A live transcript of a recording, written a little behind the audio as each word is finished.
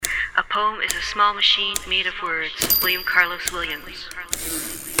A poem is a small machine made of words. William Carlos Williams.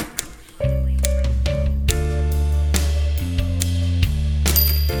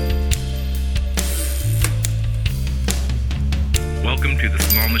 Welcome to the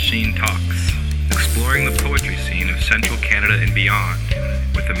Small Machine Talks, exploring the poetry scene of Central Canada and beyond,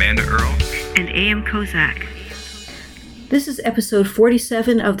 with Amanda Earl and A.M. Kozak. This is episode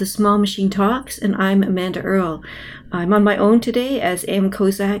 47 of the Small Machine Talks, and I'm Amanda Earl. I'm on my own today as A.M.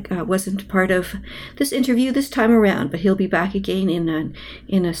 Kozak wasn't part of this interview this time around, but he'll be back again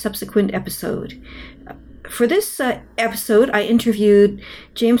in a subsequent episode. For this episode, I interviewed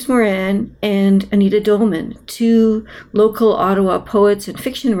James Moran and Anita Dolman, two local Ottawa poets and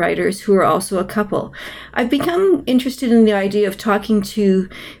fiction writers who are also a couple. I've become interested in the idea of talking to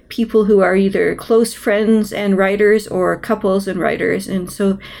people who are either close friends and writers or couples and writers, and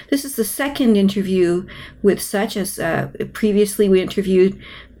so this is the second interview with such, as previously we interviewed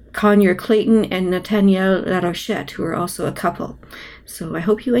Conyer Clayton and Nathaniel Larochette, who are also a couple. So I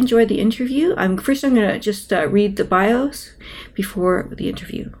hope you enjoyed the interview. I'm going to just read the bios before the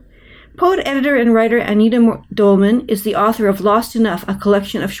interview. Poet, editor, and writer Anita Dolman is the author of Lost Enough, a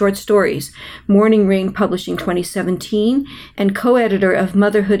collection of short stories, Morning Rain Publishing 2017, and co-editor of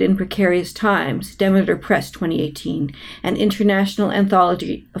Motherhood in Precarious Times, Demeter Press 2018, an international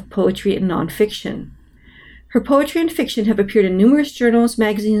anthology of poetry and nonfiction. Her poetry and fiction have appeared in numerous journals,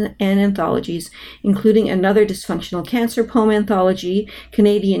 magazines, and anthologies, including Another Dysfunctional Cancer Poem Anthology,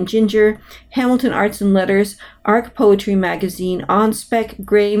 Canadian Ginger, Hamilton Arts and Letters, Arc Poetry Magazine, On Spec,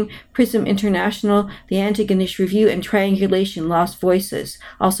 Graham, Prism International, The Antigonish Review, and Triangulation Lost Voices,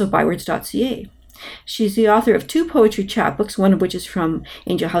 also bywords.ca. She's the author of two poetry chapbooks, one of which is from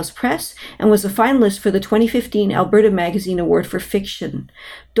Angel House Press, and was a finalist for the 2015 Alberta Magazine Award for Fiction.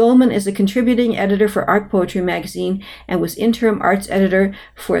 Dolman is a contributing editor for Art Poetry Magazine and was interim arts editor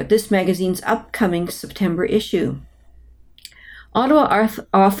for this magazine's upcoming September issue. Ottawa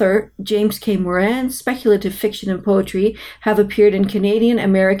author James K. Moran's speculative fiction and poetry have appeared in Canadian,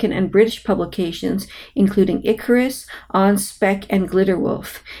 American, and British publications, including Icarus, On Spec, and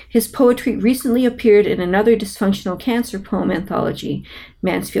Glitterwolf. His poetry recently appeared in Another Dysfunctional Cancer Poem Anthology,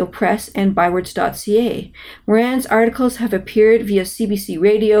 Mansfield Press, and bywords.ca. Moran's articles have appeared via CBC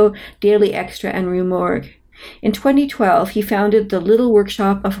Radio, Daily Extra, and Rue Morgue. In 2012, he founded the Little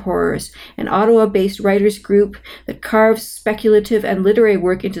Workshop of Horrors, an Ottawa-based writers group that carves speculative and literary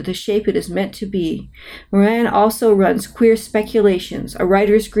work into the shape it is meant to be. Moran also runs Queer Speculations, a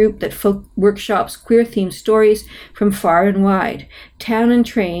writers group that workshops queer-themed stories from far and wide. Town and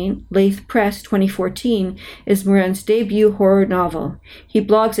Train, Lathe Press 2014, is Moran's debut horror novel. He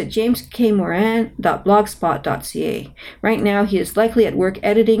blogs at jameskmoran.blogspot.ca. Right now, he is likely at work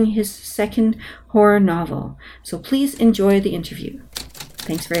editing his second horror novel. So please enjoy the interview.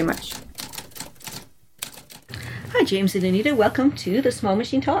 Thanks very much. Hi, James and Anita. Welcome to the Small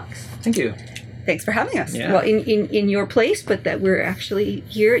Machine Talks. Thank you. Thanks for having us. Yeah. Well, in your place, but that we're actually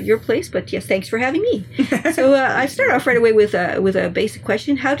here at your place. But yes, thanks for having me. So I start off right away with a basic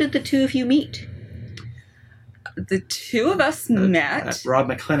question. How did the two of you meet? The two of us met at Rob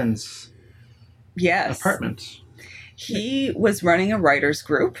McLennan's apartment. He was running a writers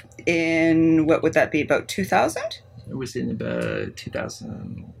group in, what would that be, about 2000? It was in about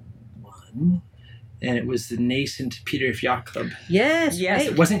 2001. And it was the nascent Peter F. Yacht Club. Yes. Right.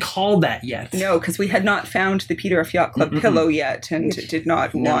 It wasn't called that yet. No, because we had not found the Peter F. Yacht Club pillow yet, and it did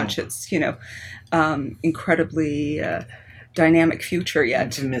not launch its, incredibly dynamic future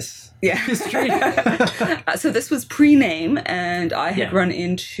yet. History. So this was pre-name, and I had run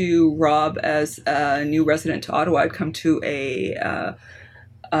into Rob as a new resident to Ottawa. I'd come to a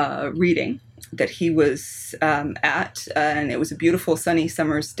reading that he was at, and it was a beautiful sunny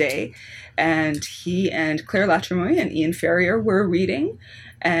summer's day, and he and Claire Latrimoy and Ian Ferrier were reading,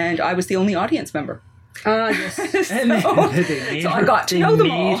 and I was the only audience member. Yes. So I got to know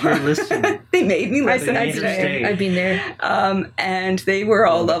them all. They made me listen. I've been there. And they were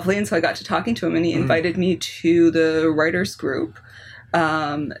all lovely, and so I got to talking to him, and he invited me to the writers group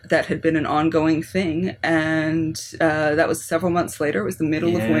that had been an ongoing thing, and that was several months later. It was the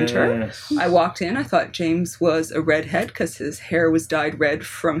middle of winter. I walked in. I thought James was a redhead because his hair was dyed red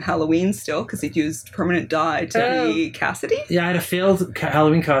from Halloween still, because he'd used permanent dye to be Cassidy. Yeah, I had a failed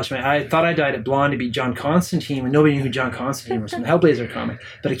Halloween costume. I thought I dyed it blonde to be John Constantine, when nobody knew who John Constantine was from the Hellblazer comic,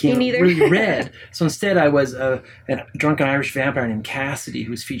 but it came out really red. So instead I was a drunken Irish vampire named Cassidy,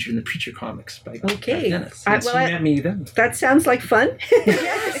 who was featured in the Preacher comics by Dennis. You met me then. That sounds like fun.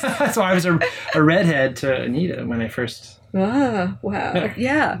 Yes. So I was a redhead to Anita when I first... Ah, wow.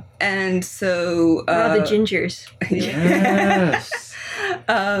 Yeah. And so... the gingers. Yes.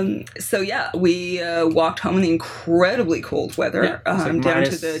 So yeah, we walked home in the incredibly cold weather down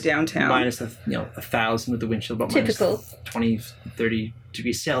to the downtown. Minus 1,000 with the wind chill, about Typical. minus 20, 30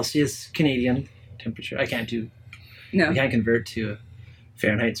 degrees Celsius Canadian temperature. I can't convert to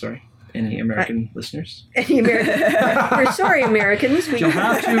Fahrenheit, sorry. Any American listeners? Any We're sorry, Americans. You'll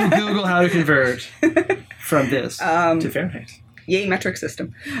have to Google how to convert from this to Fahrenheit. Yay, metric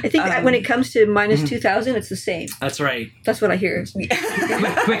system. I think that when it comes to minus 2,000, it's the same. That's right. That's what I hear.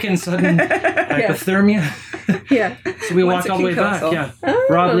 Quick and sudden hypothermia. Yeah. So we walked all the way back. Yeah. Oh.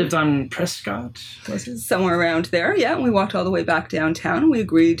 Rob lived on Prescott, was it? Somewhere around there, yeah. We walked all the way back downtown. We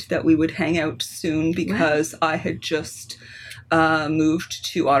agreed that we would hang out soon because I had just moved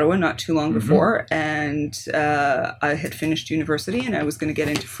to Ottawa not too long before, and I had finished university and I was going to get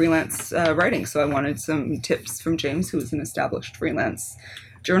into freelance writing. So I wanted some tips from James, who was an established freelance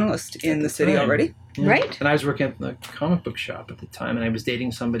journalist in the city already. Yeah. Right. And I was working at the comic book shop at the time, and I was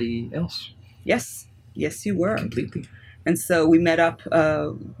dating somebody else. Yes, you were. Completely. And so we met up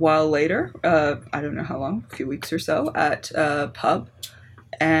a while later, I don't know how long, a few weeks or so, at a pub.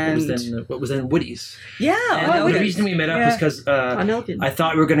 And what was then Woody's. Yeah. And the reason we met up was because I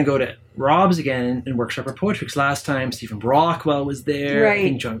thought we were going to go to Rob's again and workshop our poetry. Because last time Stephen Brockwell was there. Right. I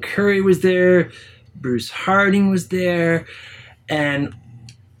think John Curry was there. Bruce Harding was there. And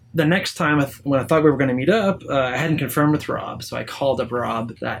the next time when I thought we were going to meet up, I hadn't confirmed with Rob. So I called up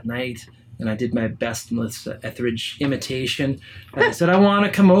Rob that night. And I did my best Melissa Etheridge imitation. And I said, I want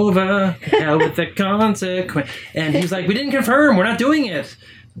to come over. Hell with the consequence. And he was like, we didn't confirm. We're not doing it.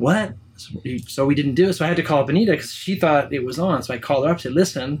 What? So we didn't do it. So I had to call up Anita because she thought it was on. So I called her up and said,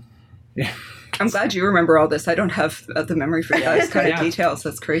 listen. I'm glad you remember all this. I don't have the memory for those kind of details.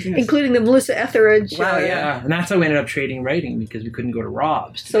 That's crazy. Including the Melissa Etheridge. Wow, yeah. And that's how we ended up trading writing because we couldn't go to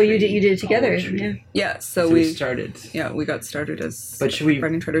Rob's. So you did it together. Yeah. So we started. Yeah, we got started as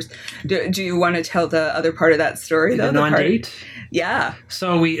writing traders. Do you want to tell the other part of that story? The non-date? Yeah.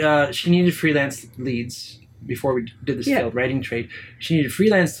 So she needed freelance leads before we did this failed writing trade. She needed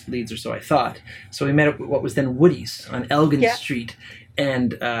freelance leads, or so I thought. So we met at what was then Woody's on Elgin Street.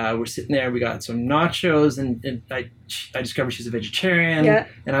 And we're sitting there. We got some nachos, and I discovered she's a vegetarian. Yeah.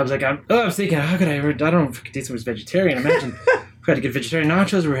 And I was like, I was thinking, how could I don't know if I could date someone who's vegetarian. Imagine we had to get vegetarian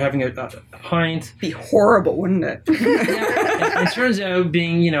nachos. We're having a pint. It'd be horrible, wouldn't it? And it turns out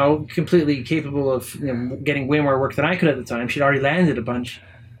being completely capable of getting way more work than I could at the time. She'd already landed a bunch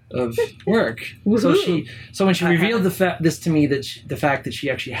of work. So when she revealed this to me, the fact that she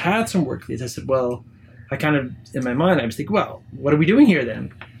actually had some work leads, I said, well. I kind of, in my mind, I was thinking, well, what are we doing here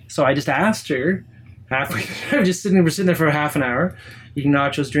then? So I just asked her halfway through, we're sitting there for half an hour, eating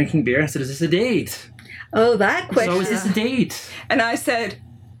nachos, drinking beer. I said, is this a date? Oh, that question. So is this a date? And I said,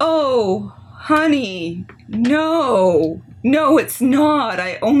 oh, honey, no, it's not.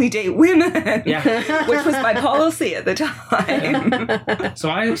 I only date women. Yeah. Which was my policy at the time. So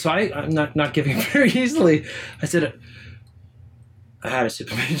I'm not giving it very easily. I said, I had a sip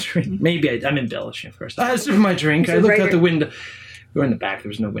of my drink. Maybe I'm embellishing, of course. I had a sip of my drink. I looked out the window. We were in the back. There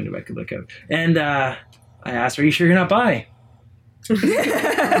was no window I could look out. And I asked her, are you sure you're not bi?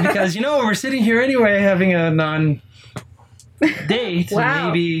 Because, we're sitting here anyway having a non-date. Wow.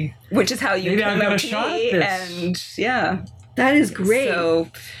 Maybe, which is how you maybe I got a shot at this. And, yeah. That is great. So,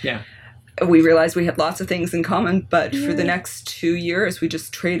 yeah. We realized we had lots of things in common, but for the next 2 years, we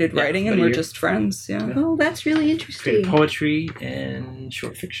just traded writing and we're just friends. Yeah. Oh, that's really interesting. Traded poetry and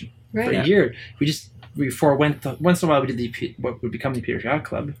short fiction for a Yeah. year. Once in a while we did what would become the Peter Yacht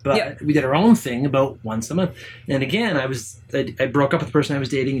Club, but we did our own thing about once a month. And again, I broke up with the person I was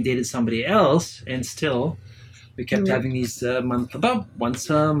dating and dated somebody else, and still we kept having these about once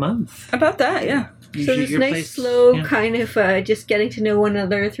a month. About that, yeah. So this nice, slow kind of just getting to know one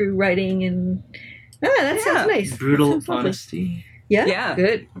another through writing, and that sounds nice. Brutal honesty. Yeah,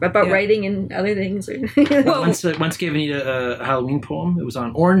 good. About writing and other things. Once gave Anita a Halloween poem. It was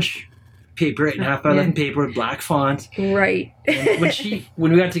on orange paper, 8.5 by 11 paper with black font. Right. And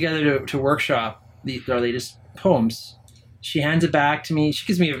when we got together to workshop our latest poems, she hands it back to me. She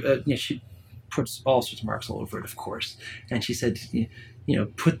gives me she puts all sorts of marks all over it, of course. And she said,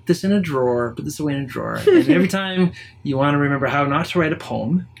 put this in a drawer, put this away in a drawer. And every time you want to remember how not to write a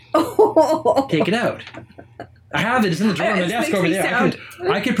poem, take it out. I have it. It's in the drawer on the desk over there.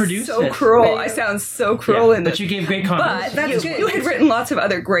 I could produce so it. Cruel. I sound so cruel in this. But you gave great comments. But you had written lots of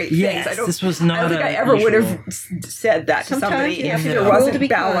other great things. Yes, this was not. I don't think I ever would have said that to somebody if there wasn't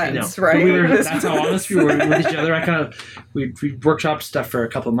balance, right? That's how honest we were with each other. We workshopped stuff for a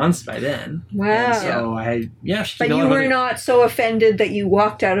couple of months by then. Wow. So but you were not so offended that you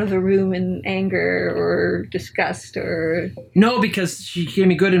walked out of the room in anger or disgust or... No, because she gave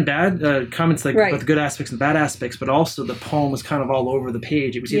me good and bad comments about the good aspects and bad aspects, but also the poem was kind of all over the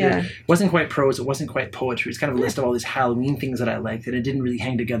page. It was it wasn't quite prose, it wasn't quite poetry. It was kind of a list of all these Halloween things that I liked, and it didn't really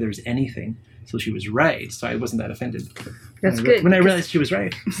hang together as anything. So she was right. So I wasn't that offended. That's good. When I realized she was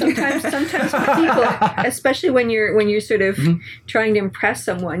right. Sometimes people, especially when you're sort of trying to impress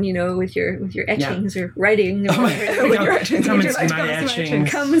someone, with your etchings or writing. Or Come and see my etchings.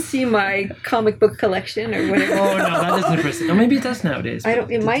 Come and see my comic book collection or whatever. Oh no, that doesn't impress. No, maybe it does nowadays.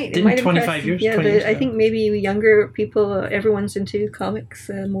 It might. Didn't 25 years? Yeah, 20 years I think maybe younger people. Everyone's into comics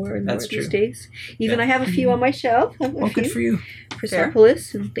more and more these days. Even I have a few on my shelf. Good for you.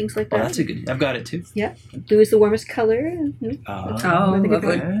 Persepolis and things like that. Well, that's a good. I've got it too. Yeah, blue is the warmest color.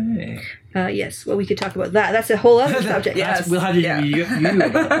 Lovely. Yes, well, we could talk about that. That's a whole other subject. Yes, we'll have you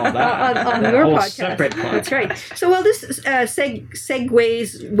about all that on your podcast. Separate podcast. That's right. So, well, this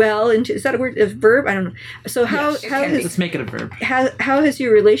segues well into, is that a word? A verb? I don't know. So, let's make it a verb. How has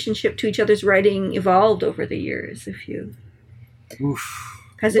your relationship to each other's writing evolved over the years? Has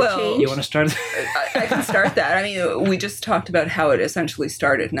it changed? You want to start? I can start that. I mean, we just talked about how it essentially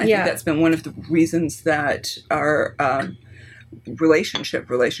started, and I think that's been one of the reasons that our relationship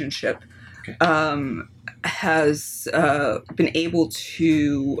has been able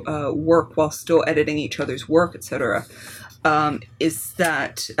to work while still editing each other's work, etc. Is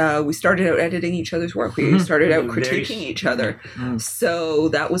that we started out editing each other's work. We started out critiquing each other. So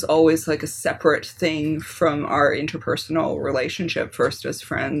that was always like a separate thing from our interpersonal relationship, first as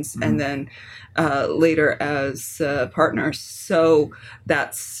friends and then later as partners. So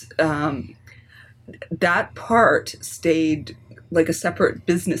that's that part stayed like a separate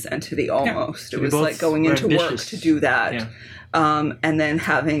business entity almost. It was like going into work to do that. And then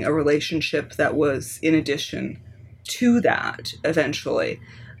having a relationship that was in addition to that eventually.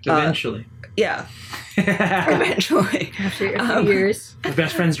 Eventually. Eventually. After a few years. My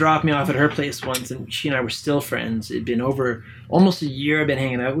best friends dropped me off at her place once, and she and I were still friends. It'd been over almost a year I've been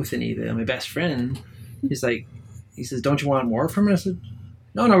hanging out with Anita. And my best friend, he says, don't you want more from her? I said,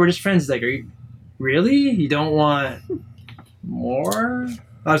 no, we're just friends. He's like, are you really? You don't want more?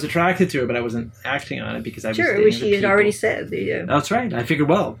 I was attracted to her, but I wasn't acting on it because I was which she had already said. That's right. I figured,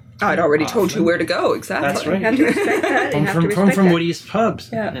 I'd already told you where to go. Exactly. That's right. You have to respect that. From Woody's pubs.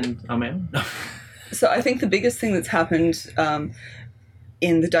 Yeah. And on my own. So I think the biggest thing that's happened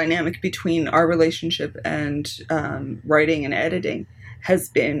in the dynamic between our relationship and writing and editing has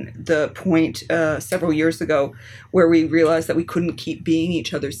been the point several years ago where we realized that we couldn't keep being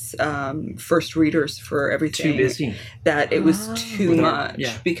each other's first readers for everything. Too busy. That it was too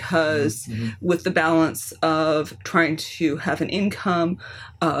much because with the balance of trying to have an income,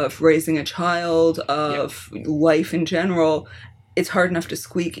 of raising a child, of life in general, it's hard enough to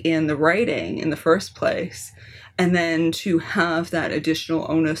squeak in the writing in the first place. And then to have that additional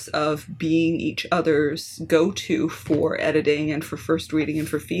onus of being each other's go-to for editing and for first reading and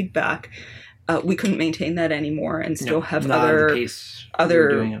for feedback, we couldn't maintain that anymore and still have other.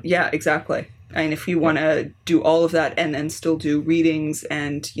 Yeah, exactly. And if you want to do all of that and then still do readings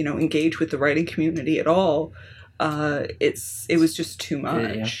and engage with the writing community at all, it was just too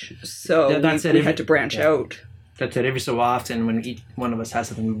much. So we had to branch out. That's it. Every so often, when each one of us has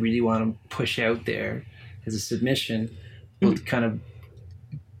something we really want to push out there as a submission, we'll kind of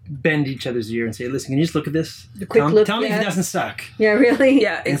bend each other's ear and say, listen, can you just look at this? Tell me if it doesn't suck. Yeah, really?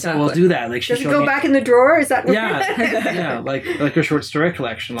 Yeah, exactly. And so we'll do that. Like, does it go back in the drawer? Is that what like her short story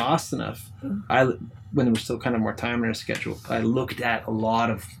collection, Lost Enough. When there was still kind of more time in our schedule, I looked at a lot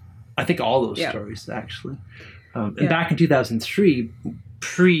of, I think all those stories, actually. And back in 2003,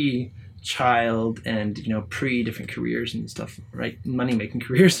 pre-child and, pre-different careers and stuff, right? Money-making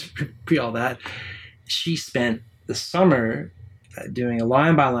careers, pre all that. She spent the summer doing a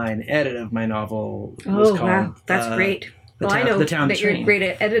line-by-line edit of my novel. Wow. That's great. I know that you're a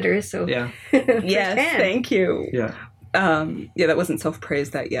great editor, so... Yeah. Yes, thank you. Yeah. that wasn't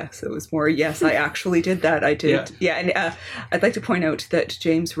self-praise, that yes. It was more, yes, I actually did that. I did. Yeah, and I'd like to point out that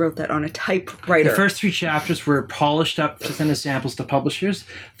James wrote that on a typewriter. The first 3 chapters were polished up to send as samples to publishers.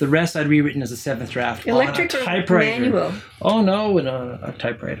 The rest I'd rewritten as a 7th draft. Electric on a or typewriter. manual? Oh, no, in a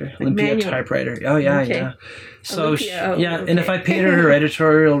typewriter. Olympia Manual. typewriter. Oh, yeah, Okay. yeah. So, Olympia, and if I paid her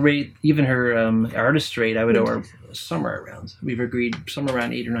editorial rate, even her artist rate, I would owe her somewhere around, we've agreed, somewhere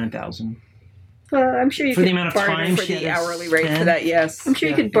around 8,000 or 9,000. Well, I'm sure you For could the amount of barter time for she the had to hourly rate for spend. that, yes. I'm sure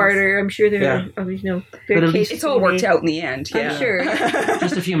you could barter. I'm sure there are, there But are at least- cases It's all to be worked made. out in the end, yeah. I'm sure.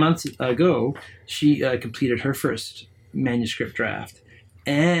 Just a few months ago, she completed her first manuscript draft,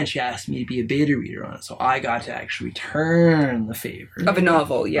 and she asked me to be a beta reader on it. So I got to actually return the favor. Of a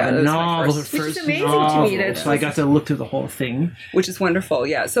novel, yeah. A that was my novel, first- her Which is first amazing to novel. me that- So I got to look through the whole thing. which is wonderful,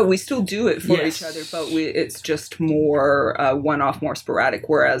 yeah. So we still do it for Yes. each other, but it's just more one-off, more sporadic.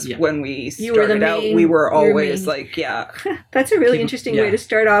 Whereas when we You were the started out, main- we were you were always main. like, yeah. That's a really Keep- interesting yeah. way to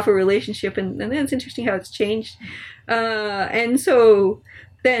start off a relationship, and then it's interesting how it's changed. And so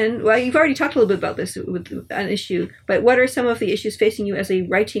then, well, you've already talked a little bit about this with an issue, but what are some of the issues facing you as a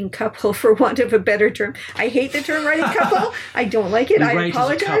writing couple, for want of a better term? I hate the term writing couple. I don't like it. We I write as a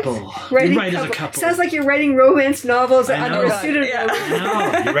apologize. couple. Writing We write as a couple. Sounds like you're writing romance novels I know. under a pseudonym. Yeah.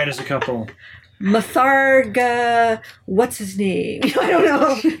 No, you read as a couple. Matharga, what's his name? I don't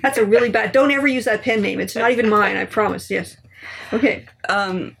know. That's a really bad. Don't ever use that pen name. It's not even mine. I promise. Yes. Okay.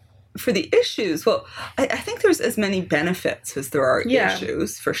 For the issues, well, I think there's as many benefits as there are Yeah.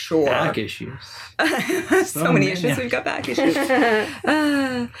 issues, for sure. Back issues. so many many. issues, we've got back issues.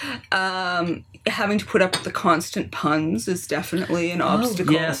 Having to put up with the constant puns is definitely an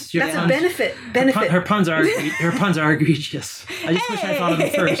obstacle. Yes, your That's a puns- benefit. Benefit. Her puns are egregious. I just wish I thought of them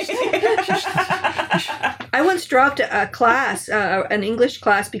first. I once dropped a class, an English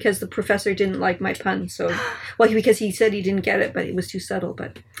class, because the professor didn't like my pun. So, well, because he said he didn't get it, but it was too subtle.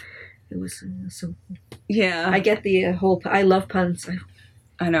 But it was so. Yeah. I get the whole. I love puns.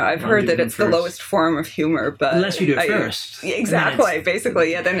 I know. I've I'll heard do that them it's the first. lowest form of humor, but Unless you do it first. Yeah, And exactly. then it's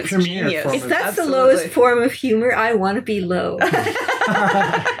Basically, yeah. Then it's premier genius. form If of- that's the Absolutely. lowest form of humor, I want to be low. That's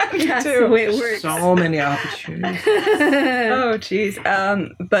the way it works. So many opportunities. Oh, geez.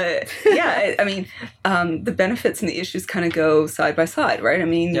 But yeah, I mean, the benefits and the issues kind of go side by side, right? I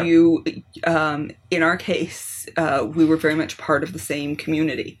mean, Yep. you, in our case, we were very much part of the same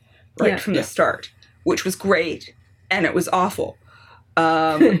community, right, Yeah. from Yeah. the start, which was great, and it was awful.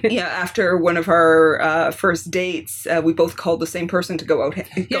 After one of our first dates, we both called the same person to go out,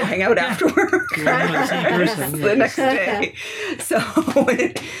 hang out afterward. You're one with the same person. the next day. So,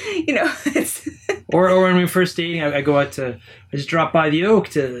 it's Or when we were first dating, I go out I just drop by the Oak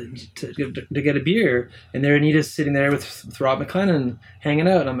to get a beer, and there Anita's sitting there with Rob McLennan hanging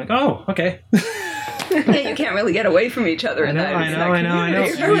out, and I'm like, oh, okay. yeah, you can't really get away from each other. I know.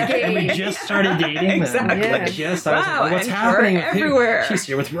 community. You're really And we gay. just started dating. then. Exactly. Yeah. I was Wow, like, what's and happening? you're everywhere. She's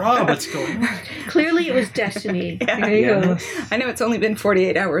here with Rob. What's going on? Clearly, it was destiny. Yeah. There you go. I know it's only been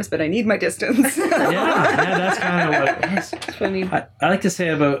 48 hours, but I need my distance. Yeah, that's kind of what it was. It's funny. I like to say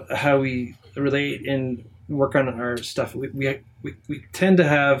about how we relate and work on our stuff. We tend to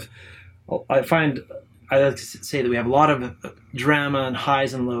have. I like to say that we have a lot of drama and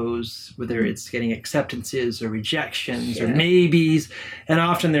highs and lows, whether it's getting acceptances or rejections or Yeah. maybes, and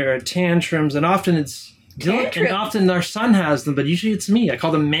often there are tantrums, and often it's Tantrums. and often our son has them, but usually it's me. I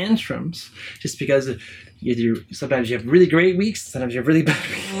call them mantrums, just because sometimes you have really great weeks, sometimes you have really bad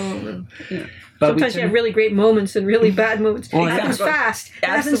weeks. But Sometimes you have really great moments and really bad moments. Well, It happens yeah. fast. It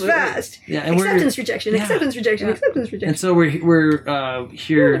happens Absolutely. fast. Yeah, and we're- Acceptance, rejection, yeah. acceptance, rejection, Yeah. acceptance, rejection. And so we're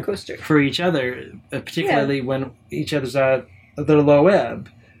here Roller coaster. for each other, particularly when each other's at their low ebb.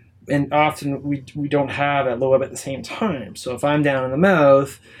 And often we don't have that low ebb at the same time. So if I'm down in the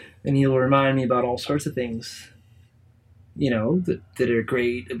mouth, then he'll remind me about all sorts of things, that are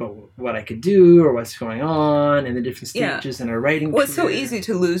great about what I could do or what's going on and the different Yeah. stages in our writing Well, it's so career. easy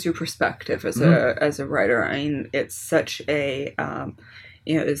to lose your perspective as a writer. I mean, it's such a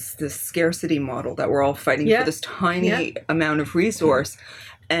it's this scarcity model that we're all fighting Yeah. for this tiny amount of resource,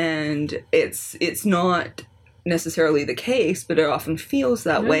 and it's not necessarily the case, but it often feels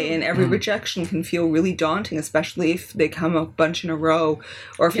that way, and every rejection can feel really daunting, especially if they come a bunch in a row,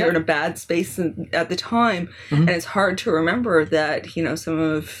 or if you're in a bad space at the time. And it's hard to remember that some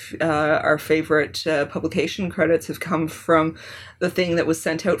of our favorite publication credits have come from the thing that was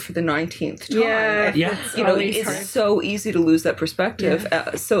sent out for the 19th time. Yeah, Yeah. it's You know, always it's hard. so easy to lose that perspective.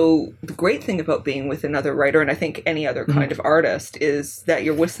 So the great thing about being with another writer, and I think any other kind of artist, is that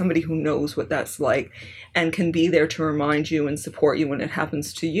you're with somebody who knows what that's like and can can be there to remind you and support you when it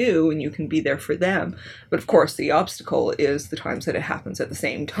happens to you, and you can be there for them. But of course, the obstacle is the times that it happens at the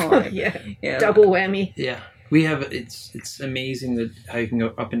same time. Yeah. Double whammy. Yeah. We have, it's amazing that how you can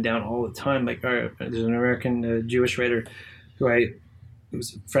go up and down all the time. Like there's an American Jewish writer who it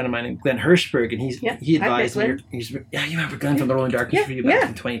was a friend of mine named Glenn Hirschberg, and he advised me. You remember Glenn from the Rolling Darkness Review back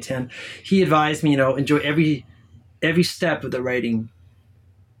in 2010? He advised me, enjoy every step of the writing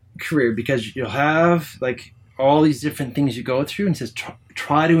career, because you'll have like all these different things you go through, and says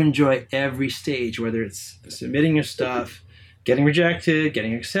try to enjoy every stage, whether it's submitting your stuff, getting rejected,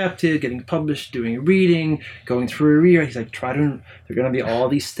 getting accepted, getting published, doing a reading, going through a rewrite. He's like, there are going to be all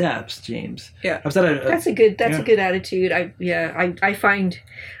these steps, James. Yeah. That's a good attitude. I find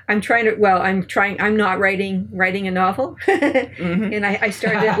I'm not writing a novel. And I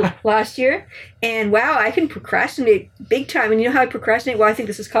started it last year, and wow, I can procrastinate big time. And you know how I procrastinate? Well, I think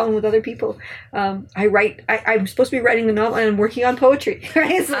this is common with other people. I'm supposed to be writing a novel, and I'm working on poetry.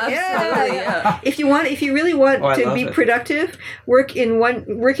 Right? It's like, If you really want to be productive, work in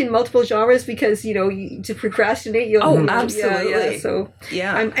multiple genres, because to procrastinate, you'll absolutely. So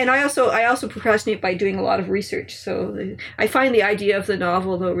and I also procrastinate by doing a lot of research. So I find the idea of the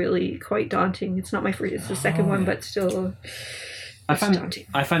novel though really quite daunting. It's not my first; it's the second one, but still. I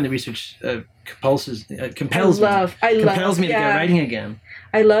find the research compels me to get writing again.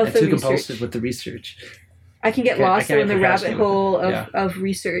 I love I'm the too research. compulsive with the research. I can get lost in the rabbit hole of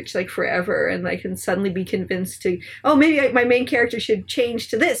research like forever, and I can suddenly be convinced to, maybe my main character should change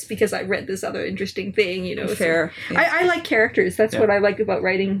to this because I read this other interesting thing, Fair. So I like characters. That's what I like about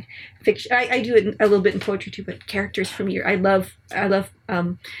writing fiction. I do it a little bit in poetry too, but characters for me, I love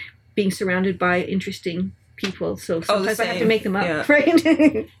being surrounded by interesting people. So sometimes I have to make them up, right?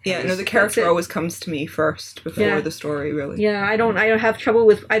 The character always comes to me first before the story, really. Yeah, I don't have trouble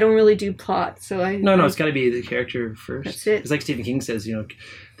with. I don't really do plot, so it's got to be the character first. That's it. It's like Stephen King says, you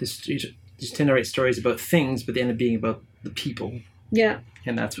just tend to write stories about things, but they end up being about the people. Yeah,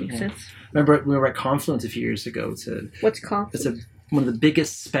 and that's what makes sense. Remember, we were at Confluence a few years ago. What's Confluence? It's one of the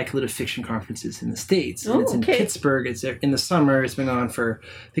biggest speculative fiction conferences in the States. And it's in Pittsburgh. It's in the summer. It's been on for,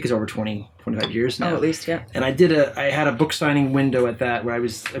 I think it's over 25 years now. Oh, at least, yeah. And I had a book signing window at that where I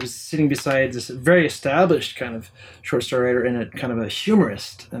was sitting beside this very established kind of short story writer and a kind of a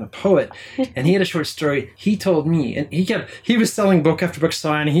humorist and a poet. And he had a short story. He told me, and he was selling book after book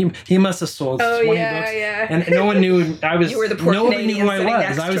signing. He must have sold 20 books. Yeah. And no one knew I was. You were the poor nobody knew who I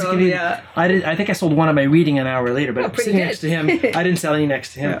was. I think I sold one of my reading an hour later, but sitting next to him, I didn't sell any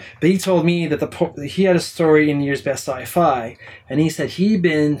next to him. Yeah. But he told me that he had a story in Year's Best Sci-Fi, and he said he'd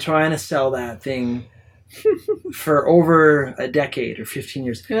been trying to sell that thing for over a decade or 15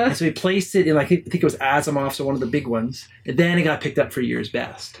 years. Yeah. And so he placed it in, I think it was Asimov's, so one of the big ones. And then it got picked up for Year's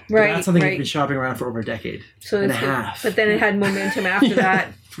Best. Right. But that's something he'd been shopping around for over a decade and a half. But then it had momentum after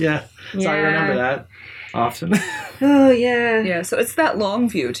that. Yeah. So I remember that often. Oh, yeah. Yeah, so it's that long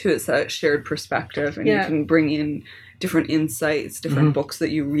view, too. It's that shared perspective. And you can bring in different insights, different books that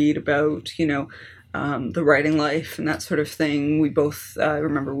you read about, the writing life and that sort of thing. We both,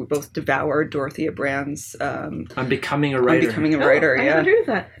 remember, we both devoured Dorothea Brand's I'm Becoming a Writer. I haven't heard of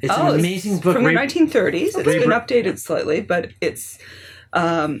that. It's an amazing book. From the 1930s. It's been updated slightly, but it's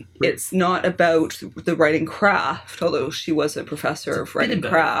not about the writing craft, although she was a professor of writing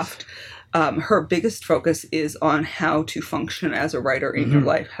craft. Her biggest focus is on how to function as a writer in your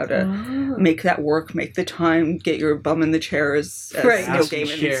life, how to make that work, make the time, get your bum in the chair, as Neil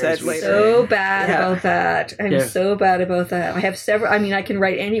Gaiman said later. So bad about that. I'm so bad about that. I have several. I mean, I can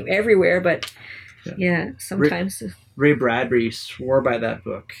write everywhere, but sometimes. Ray Bradbury swore by that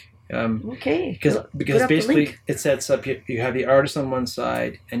book. Because basically it sets up, you have the artist on one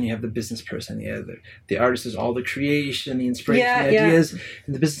side and you have the business person on the other. The artist is all the creation, the inspiration, the ideas,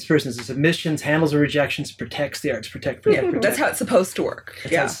 and the business person is the submissions, handles the rejections, protects the arts, protect. That's how it's supposed to work.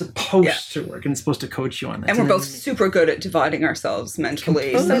 That's how it's supposed to work, and it's supposed to coach you on that. And we're both super good at dividing ourselves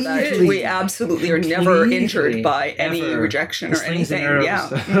mentally, so that we absolutely are never injured by any rejection or anything.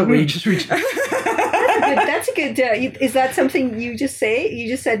 We just reject. That's a good. Is that something you just say? You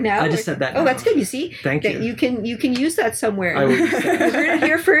just said now. I just said that. Oh, that's good. You see, thank you. You can use that somewhere. I will use that. You heard it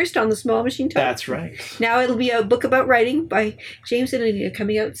here first on the Small Machine Talk. That's right. Now it'll be a book about writing by James and Anita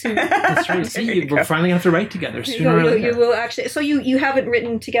coming out soon. That's right. See, we're finally going to have to write together sooner or later. You will actually. So you haven't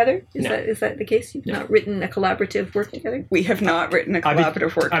written together? No. Is that the case? You've not written a collaborative work together? We have not written a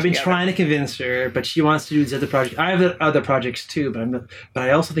collaborative work together. I've been trying to convince her, but she wants to do these other projects. I have other projects too, but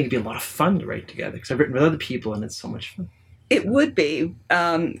I also think it'd be a lot of fun to write together because I've written with other people and it's so much fun. It would be.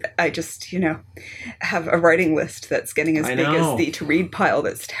 I just, have a writing list that's getting as big as the to-read pile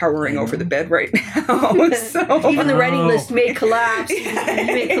that's towering over the bed right now. So even the writing list may collapse.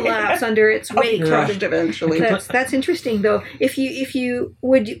 May collapse under its weight. Crushed eventually. That's interesting, though. If you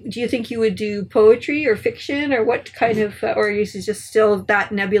would, do you think you would do poetry or fiction, or what kind of, or is it just still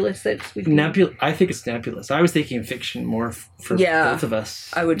that nebulous that I think it's nebulous. I was thinking fiction more for both of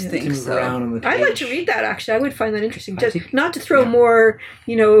us. I would think so. I'd like to read that. Actually, I would find that interesting. Just not to throw more,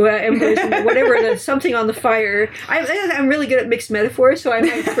 embers and whatever, something on the fire. I'm really good at mixed metaphors, so I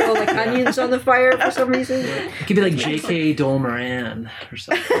might throw like onions on the fire for some reason. It could be like J.K. Moran or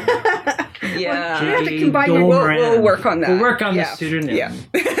something. Yeah. You have to combine your. We'll work on that. We'll work on the pseudonym. Yeah.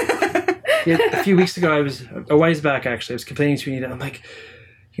 A few weeks ago, I was a while back. Actually, I was complaining to Anita. I'm like,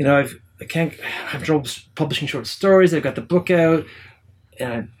 I've trouble publishing short stories. I've got the book out,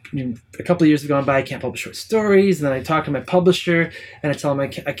 and a couple of years have gone by. I can't publish short stories, and then I talk to my publisher, and I tell him I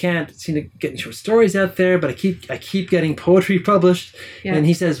can't seem to get any short stories out there, but I keep getting poetry published. Yeah. And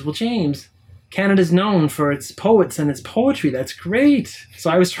he says, "Well, James, Canada's known for its poets and its poetry. That's great."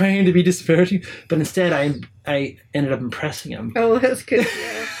 So I was trying to be disparaging, but instead I ended up impressing him. Oh, that's good.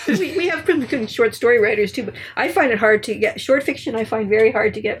 Yeah. we have pretty good short story writers too, but I find it hard to get short fiction. I find very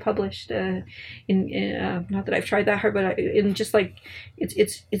hard to get published. In not that I've tried that hard, but in just like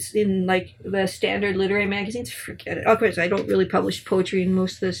it's in like the standard literary magazines. Forget it. Of course, I don't really publish poetry in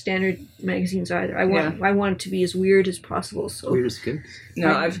most of the standard magazines either. I want it to be as weird as possible. So weird is good.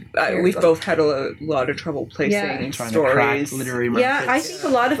 No, we've both had a lot of trouble placing stories. Literary markets. Yeah, I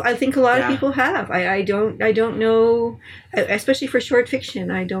think a lot of people have. I don't know, especially for short fiction.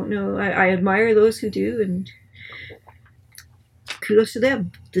 I don't know. I admire those who do, and kudos to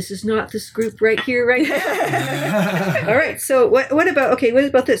them. This is not this group right here, right now. All right. So what about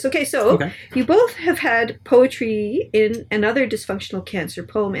this? Okay, so you both have had poetry in another dysfunctional cancer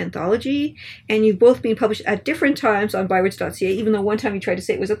poem anthology, and you've both been published at different times on bywords.ca, even though one time you tried to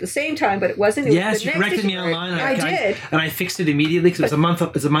say it was at the same time, but it wasn't. Yes, you corrected me online. I did. And I fixed it immediately because it was a month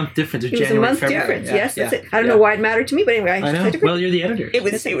difference. It was a month difference. Yes, that's it. I don't know why it mattered to me, but anyway. I know. Well, you're the editor. It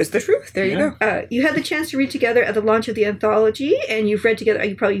was the truth. There you go. You had the chance to read together at the launch of the anthology, and you've read together,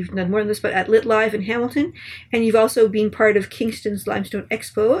 you've done more than this, but at Lit Live in Hamilton, and you've also been part of Kingston's Limestone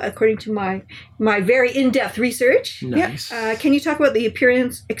Expo, according to my very in-depth research. Nice. Can you talk about the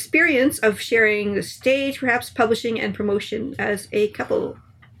experience of sharing the stage, perhaps publishing and promotion as a couple?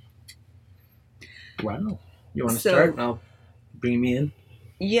 Wow. You want to start? I'll bring me in.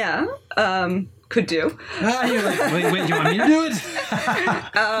 Yeah. Could do. You're like, wait, do you want me to do it?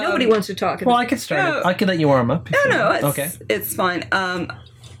 Nobody wants to talk. Well, I could start. I could let you warm up. It's fine.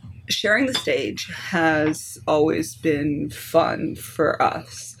 Sharing the stage has always been fun for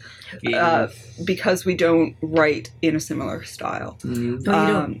us because we don't write in a similar style. No, you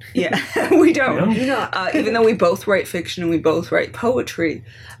don't. Yeah, we don't. You're not. Even though we both write fiction and we both write poetry,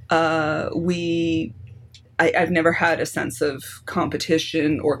 I've never had a sense of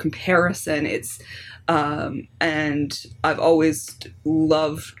competition or comparison. And I've always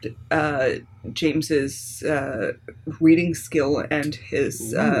loved James's reading skill and his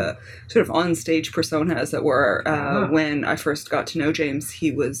sort of on-stage persona, as it were. When I first got to know James,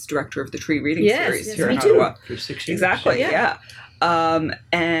 he was director of the Tree Reading Series here in Ottawa. For 6 years. Exactly, yeah.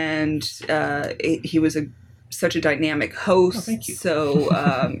 And he was such a dynamic host, so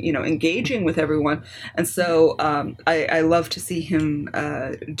engaging with everyone, and so I love to see him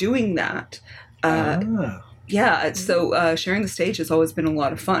doing that. So sharing the stage has always been a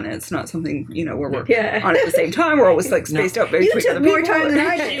lot of fun. It's not something where we're on at the same time. We're always like spaced out very quick. You took more time than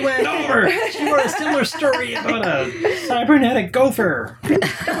I did. She wrote a similar story about a cybernetic gopher.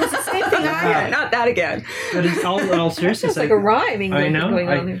 That was the same thing I had. Not that again. But in all seriousness, it's like a rhyming I know. Going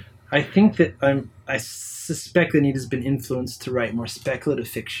on there. I think that I suspect that Anita's been influenced to write more speculative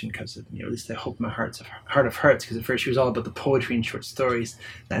fiction because of, at least I hope my heart of hearts, because at first she was all about the poetry and short stories,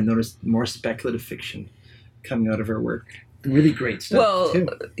 and I noticed more speculative fiction coming out of her work. Really great stuff, too.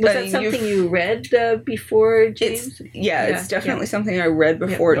 Was that something you read before James? It's definitely something I read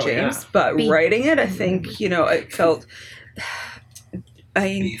before James, but writing it, I think, it felt...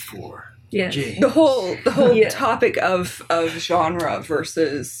 Before. Yes. The whole topic of genre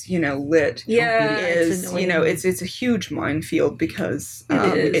versus lit is it's a huge minefield because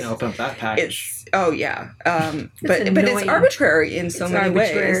it is. About that package. but it's arbitrary in so many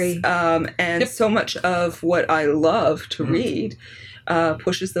ways, and so much of what I love to read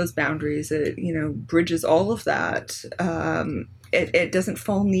pushes those boundaries. It bridges all of that. It doesn't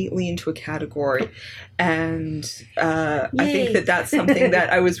fall neatly into a category, and I think that's something that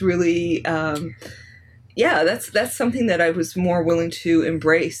I was really yeah, that's something that I was more willing to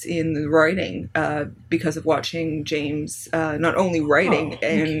embrace in the writing because of watching James not only writing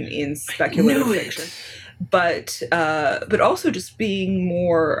in speculative fiction, but also just being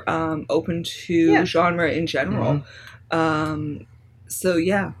more open to genre in general. So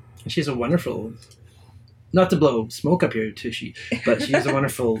yeah, she's a wonderful. Not to blow smoke up here, Tushy, but she's a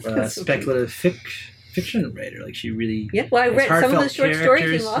wonderful speculative fiction writer. Like she really. Yeah, well, I read some of the short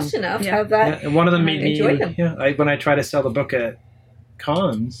stories in Lost Enough. Have that. Yeah, and one of them made me. Them. Yeah, when I try to sell the book at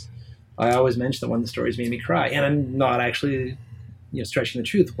cons, I always mention that one of the stories made me cry, and I'm not actually, stretching the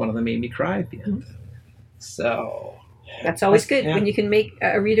truth. One of them made me cry at the end. So. That's always good when you can make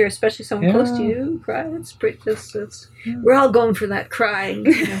a reader, especially someone close to you, cry. We're all going for that crying.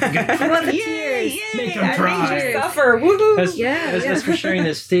 We want the tears. Make them cry. Suffer. Woohoo! As for sharing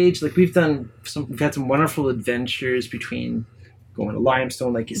this stage, like we've had some wonderful adventures between going to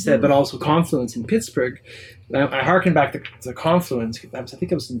Limestone, like you said, but also Confluence in Pittsburgh. I harken back to Confluence. I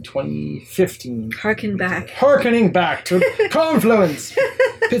think it was in 2015. Harkening back to Confluence,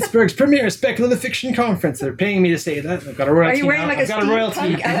 Pittsburgh's premier speculative fiction conference. They're paying me to say that. I've got a royalty. Are you wearing now. like I've got a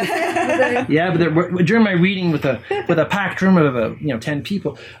royalty. Yeah, but during my reading with a packed room of 10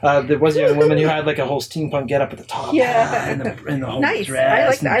 people, there was a young woman who had like a whole steampunk get up at the top. And the whole nice.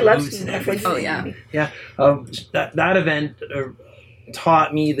 dress. I love steampunk. Oh yeah. Yeah. That event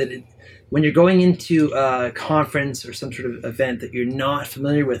taught me that when you're going into a conference or some sort of event that you're not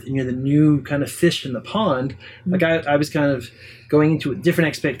familiar with and you're the new kind of fish in the pond, like I was kind of going into different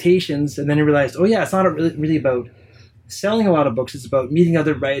expectations, and then I realized, it's not really about selling a lot of books. It's about meeting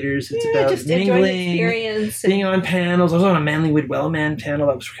other writers. It's about just mingling, experience being on panels. I was on a Manly Whitwell Man panel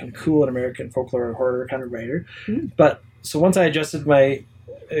that was kind of cool, an American folklore horror kind of writer. But so once I adjusted my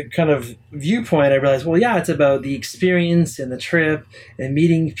kind of viewpoint, I realized, it's about the experience and the trip and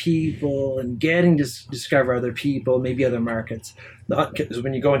meeting people and getting to discover other people, maybe other markets. Not because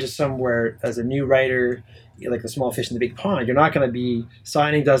when you go into somewhere as a new writer, like the small fish in the big pond, you're not going to be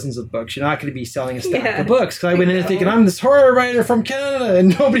signing dozens of books. You're not going to be selling a stack of books. Because I went in there thinking I'm this horror writer from Canada, and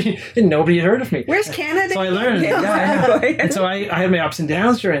nobody had heard of me. Where's Canada? So I learned. And so I had my ups and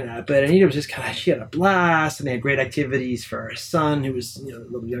downs during that. But Anita was just she had a blast, and they had great activities for our son, who was a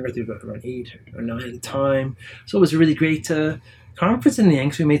little younger, I think about around 8 or 9 at the time. So it was a really great conference in the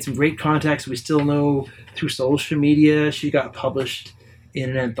end. We made some great contacts. We still know through social media. She got published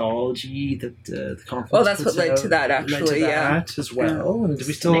in an anthology that the conference. Well, that's what led to that, actually. As well. And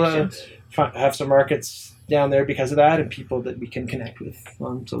we still have some markets down there because of that, and people that we can connect with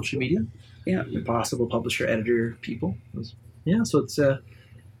on social media. Yeah, and possible publisher, editor people. So it's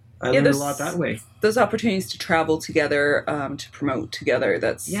I learned a lot that way. Those opportunities to travel together, to promote together,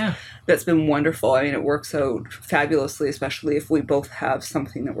 that's been wonderful. I mean, it works out fabulously, especially if we both have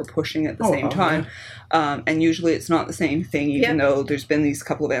something that we're pushing at the same time. And usually it's not the same thing, even though there's been these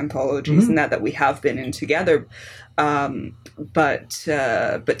couple of anthologies and that we have been in together. But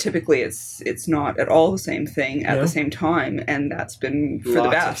typically it's not at all the same thing at the same time. And that's been for the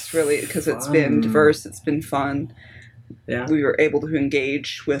best, really, because it's been diverse, it's been fun. Yeah, we were able to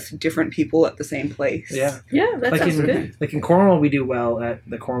engage with different people at the same place. Yeah, that sounds good. Like in Cornwall, we do well at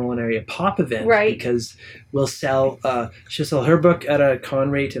the Cornwall area pop event, right? Because we'll sell. She'll sell her book at a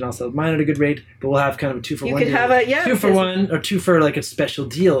con rate, and I'll sell mine at a good rate. But we'll have kind of a 2 for 1. You could have a 2 for 1 or 2 for like a special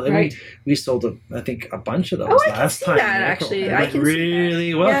deal. And we sold I think a bunch of those last time. Actually, I can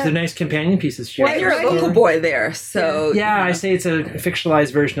really well. Yeah. They're nice companion pieces. Well, you're a local boy there, so I say it's a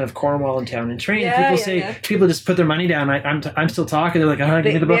fictionalized version of Cornwall and Town and Train. People just put their money down. I'm still talking. They're like,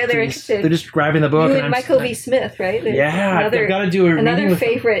 give me the book. Yeah, they're interested. They're just grabbing the book. And Michael V. Smith, right? I've got to do another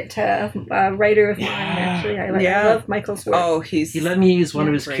favorite writer of mine. Actually, I love Michael's work. Oh, he let me use one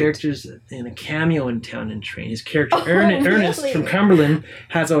of his characters in a cameo in Town and Train. His character Ernest from Cumberland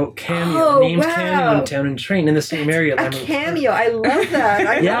has a cameo, named cameo in Town and Train in the same area. A cameo, I love that.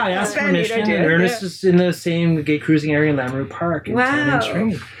 I asked permission, and Ernest is in the same gay cruising area in Lamoureux Park in Town and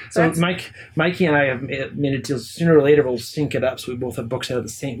Train. So Mikey and I have made it till sooner or later we'll sync it up, so we both have books out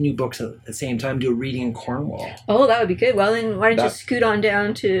at new books at the same time. Do a reading in Cornwall. Oh, that would be good. Well, then why don't you scoot on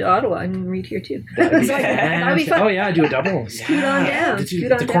down to Ottawa and read here too? That'd be fun. Oh yeah, do a double. Scoot on down.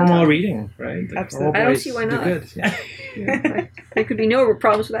 The Cornwall reading, right? Absolutely. I don't see why not. Good. There could be no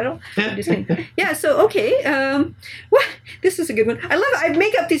problems with that at all. I'm just kidding. Yeah. So okay. This is a good one. I love it. I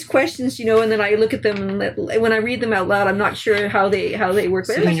make up these questions, and then I look at them, and when I read them out loud, I'm not sure how they work.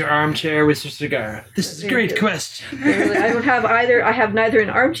 Sitting in your armchair with your cigar. This is a great question. I don't have either. I have neither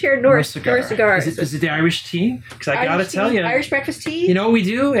an armchair nor a cigar. Is it the Irish tea? Because I gotta tell you, Irish breakfast tea. We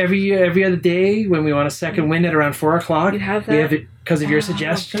do every other day when we want a second wind at around 4:00. You have that. because of your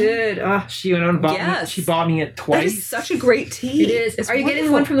suggestion. Good. She went on and bought me. She bought me it twice. That is such a great tea. It is. It's Are you getting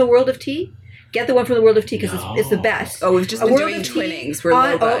the wonderful. one from the World of Tea? Get the one from the World of Tea because it's the best. Oh, we've just been doing Twinnings. We're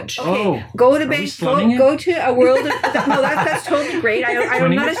low budge. Okay. Go to bank. Go to a World of. No, that's totally great.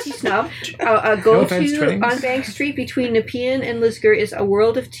 I'm not a tea snob. Go to on Bank Street between Nepean and Lisgar is a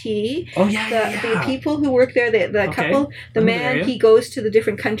World of Tea. Oh yeah. The people who work there, the couple, the man, he goes to the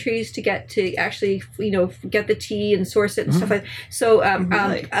different countries to get to actually get the tea and source it and stuff like that. So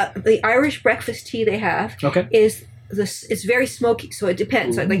the Irish breakfast tea they have is. It's very smoky, so it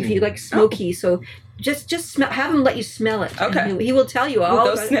depends. Like if you like smoky, so just smell, have him let you smell it. Okay. He will tell you all.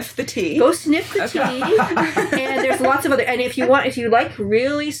 We'll go sniff the tea. Go sniff the tea. And there's lots of other. And if you like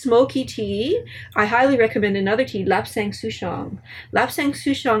really smoky tea, I highly recommend another tea, Lapsang Souchong. Lapsang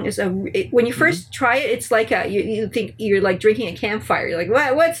Souchong is when you first try it, it's like you think you're like drinking a campfire. You're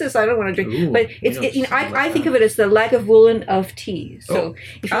like, what's this? I don't want to drink. Ooh, but I think of it as the Lagavulin of tea. So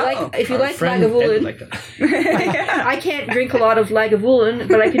if you like Lagavulin, I can't drink a lot of Lagavulin,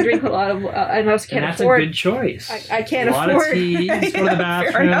 but I can drink a lot of and I can't that's afford. a good choice. I can't afford. A lot of tea. Just go to the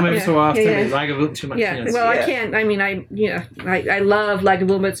bathroom every so often. Lagavulin too much. Yeah. Well, I can't. I mean, I love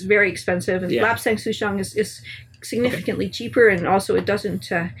Lagavulin, but it's very expensive. And Lapsang Souchong is significantly cheaper, and also it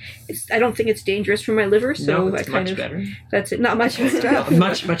doesn't. I don't think it's dangerous for my liver, so it's much better. That's it. Not much better.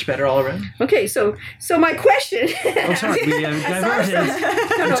 much better all around. Okay, so my question. Oh, sorry, we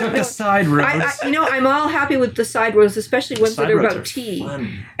diverted. We took the side roads. I'm all happy with the side roads, especially ones that are about tea.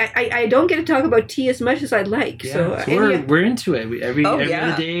 I don't get to talk about tea as much as I'd like. Yeah, so we're into it. Every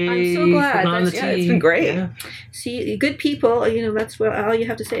day. I'm so glad. On the tea. It's been great. Yeah. See, good people. That's all you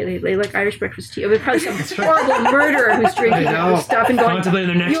have to say. They like Irish breakfast tea. There's probably some horrible murderer who's drinking stuff and going,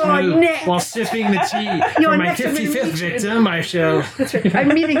 contemplating their next move while sipping the tea. For my 55th victim, I shall. That's right. I'm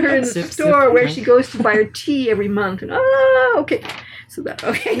meeting her in the store where she goes to buy her tea every month. And okay. So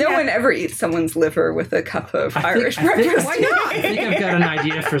no one ever eats someone's liver with a cup of Irish breakfast. Why not? I think I've got an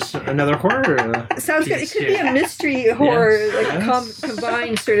idea for another horror. Sounds good. It could be a mystery horror,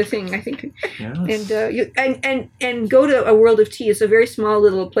 combined sort of thing. I think. Yes. And go to a World of Tea. It's a very small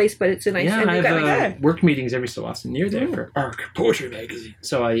little place, but it's a nice. Yeah, I have work meetings every so often near there for ARC Poetry Magazine.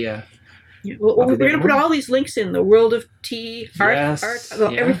 So we're going to put all these links in the World of Tea, art,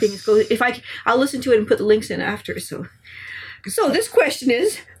 everything. I'll listen to it and put the links in after. So this question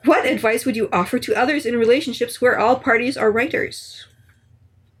is, what advice would you offer to others in relationships where all parties are writers?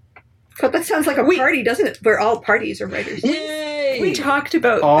 But that sounds like a party, doesn't it? Where all parties are writers. We talked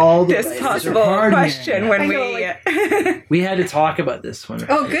about this possible question when we had to talk about this one.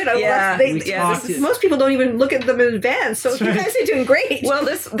 Oh, good. Most people don't even look at them in advance, so you guys are doing great. Well,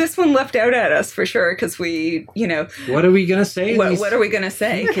 this one leapt out at us for sure because we, What are we gonna say? What are we gonna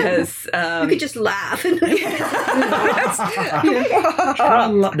say? Because you could just laugh.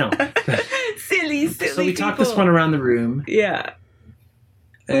 No. silly. So we talked this one around the room. Yeah.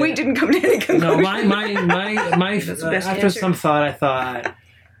 We didn't come to any conclusion. No, my after some thought, I thought,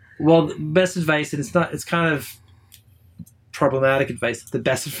 well, the best advice, and it's kind of problematic advice. The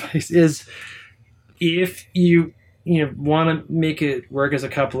best advice is if you want to make it work as a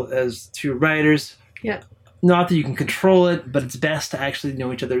couple, as two writers. Yeah. Not that you can control it, but it's best to actually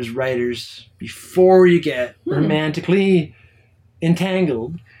know each other's writers before you get romantically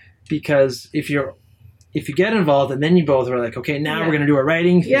entangled, because if you get involved and then you both are like, okay, now we're going to do a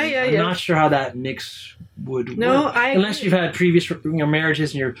writing thing, I'm not sure how that mix would work. Unless you've had previous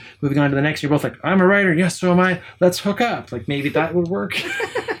marriages and you're moving on to the next, you're both like, I'm a writer, yes, so am I, let's hook up. Like, maybe that would work.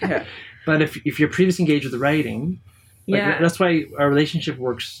 But if you're previously engaged with the writing, that's why our relationship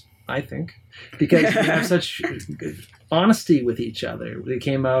works, I think, because we have such honesty with each other. We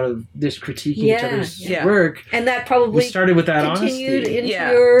came out of this critiquing each other's work, and that probably we started with that continued honesty. Into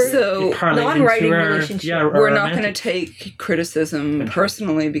your non-writing relationship. We're not going to take criticism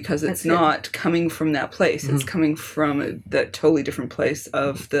personally because it's not coming from that place. It's coming from that totally different place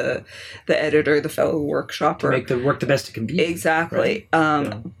of the editor, the fellow workshopper. To make the work the best it can be. Exactly.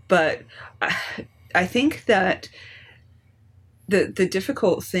 Right? But I think that the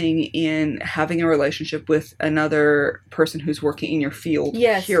difficult thing in having a relationship with another person who's working in your field,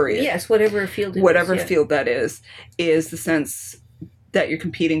 period. Yes, whatever field field that is the sense that you're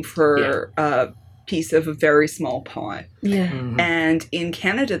competing for a piece of a very small pie. Yeah. Mm-hmm. And in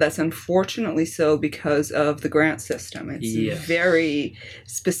Canada, that's unfortunately so because of the grant system. It's very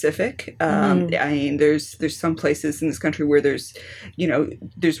specific. I mean, there's some places in this country where there's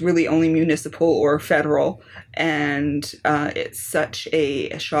really only municipal or federal, and it's such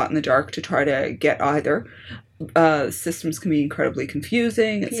a shot in the dark to try to get either. systems can be incredibly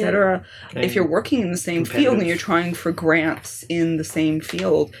confusing, etc. If you're working in the same field and you're trying for grants in the same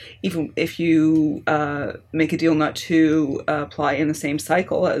field, even if you make a deal not to apply in the same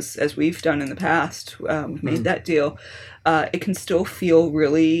cycle as we've done in the past, we've made that deal, it can still feel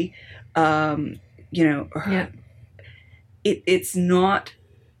really, it's not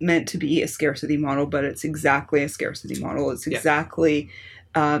meant to be a scarcity model, but it's exactly a scarcity model. It's exactly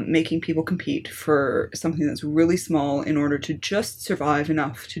making people compete for something that's really small in order to just survive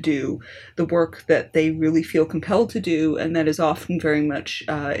enough to do the work that they really feel compelled to do, and that is often very much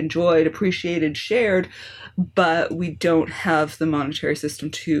enjoyed, appreciated, shared, but we don't have the monetary system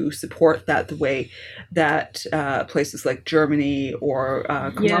to support that the way that places like Germany or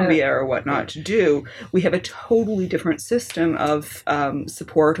Colombia or whatnot do. We have a totally different system of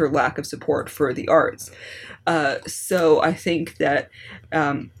support or lack of support for the arts. So I think that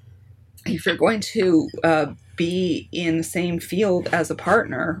if you're going to be in the same field as a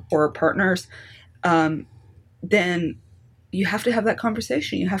partner or partners, then you have to have that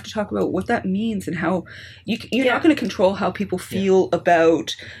conversation. You have to talk about what that means and how you're not going to control how people feel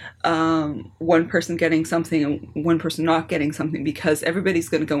about one person getting something and one person not getting something, because everybody's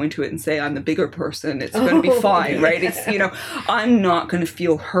going to go into it and say, I'm the bigger person. It's going to be fine, right? It's, I'm not going to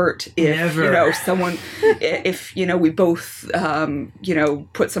feel hurt if, someone, if, we both,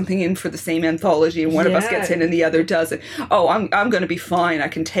 put something in for the same anthology and one of us gets in and the other doesn't. Oh, I'm going to be fine. I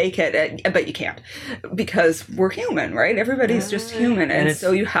can take it. But you can't, because we're human, right? Everybody's just human. And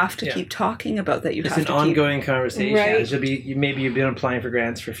so you have to keep talking about that. It's an ongoing conversation. Right. Maybe you've been applying for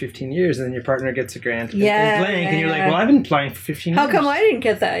grants for 15 years and then your partner gets a grant blank and you're like, well, I've been applying for 15 years. How come I didn't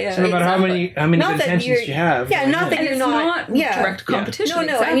get that? Yeah. So no matter how many good intentions you have. Yeah, not that you're not direct competition. No,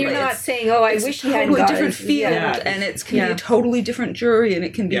 exactly. And you're not saying, oh, I wish you hadn't got it. It's a totally different field, and it can be a totally different jury, and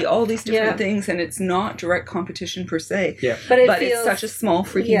it can be all these different things, and it's not direct competition per se. Yeah. But it's such a small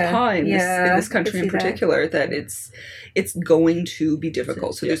freaking pie in this country in particular that it's going to be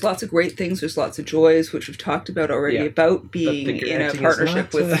difficult. So there's lots of great things. There's lots of joys, which we've talked about already about being in a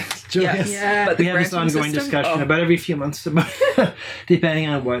partnership with. But we have this ongoing discussion about every few months about depending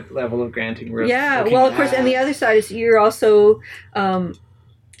on what level of granting we're looking of course, and the other side is you're also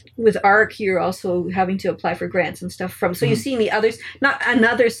with ARC, you're also having to apply for grants and stuff from. So you've seen the others, not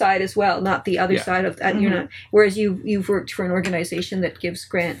another side as well, not the other side of that. You're not. Whereas you've worked for an organization that gives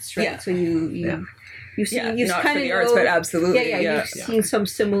grants, right? Yeah. So you've seen, you've not kind for of the arts, but absolutely, you've seen some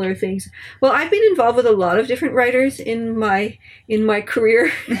similar things. Well, I've been involved with a lot of different writers in my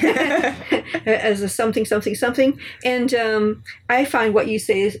career as a something, and I find what you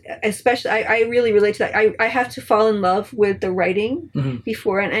say is, especially, I really relate to that. I have to fall in love with the writing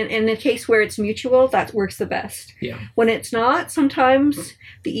before, and in a case where it's mutual, that works the best. Yeah. When it's not, sometimes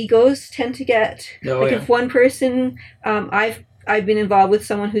the egos tend to get if one person, I've been involved with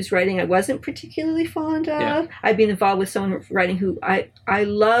someone whose writing I wasn't particularly fond of. Yeah. I've been involved with someone writing who I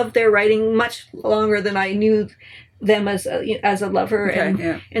love their writing much longer than I knew them as a lover,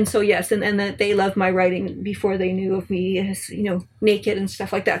 and so yes, and that they loved my writing before they knew of me as naked and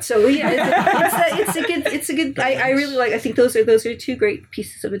stuff like that. So it's a good. I really like. I think those are two great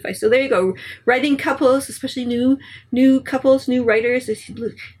pieces of advice. So there you go. Writing couples, especially new couples, new writers,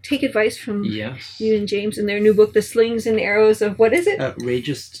 take advice from you and James in their new book, The Slings and Arrows of, what is it?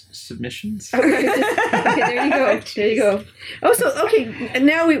 Outrageous Submissions. Okay, there you go. There you go. Oh, so okay. And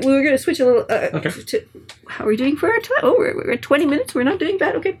now we're going to switch a little. To, how are we doing for our time? Oh, we're at 20 minutes. We're not doing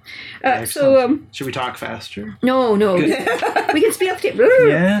bad. Okay. Should we talk faster? No. We can speed up.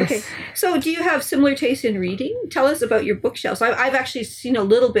 Yes. Okay. So, do you have similar taste in reading? Tell us about your bookshelves. I've actually seen a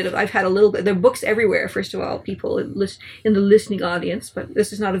little bit of. I've had a little bit. There are books everywhere. First of all, people in the listening audience, but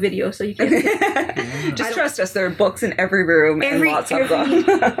this is not a video, so you can't. Just trust us. There are books in every room and lots of them.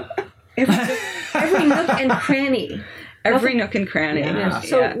 Every nook and cranny. Every nook and cranny. Yeah.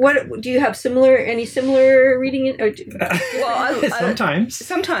 So, what do you have? Any similar reading?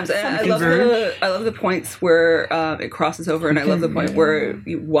 Sometimes. I love the points where it crosses over, and I love the point where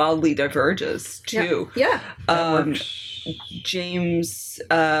it wildly diverges too. Yeah. James.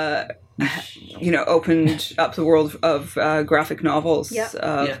 Opened up the world of graphic novels,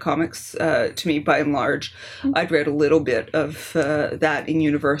 comics to me by and large. I'd read a little bit of that in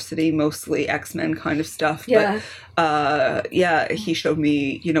university, mostly X-Men kind of stuff. Yeah. But he showed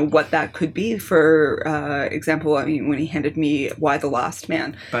me, what that could be. For example, when he handed me Why the Last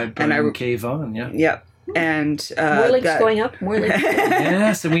Man. By Brian K. Vaughan, Yeah. And more lakes going up, more lakes.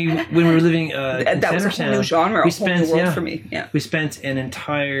 Yes, and when we were living in that was a whole new genre, a whole new world for me. Yeah, we spent an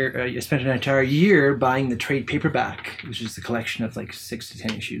entire year buying the trade paperback, which is the collection of like 6 to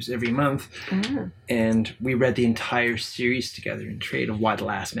 10 issues every month, and we read the entire series together in trade of Why the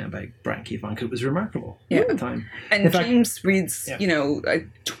Last Man by Brian K. Vaughan. It was remarkable at the time. And James reads,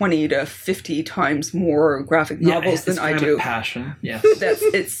 20 to 50 times more graphic novels than I do. Passion, yes.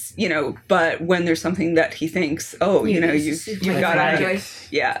 It's but when there's something that he thinks, you've got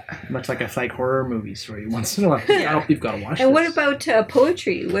to, much like I like horror movies where once in a while you've got to watch. And what about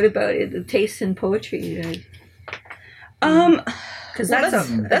poetry? What about the taste in poetry? Because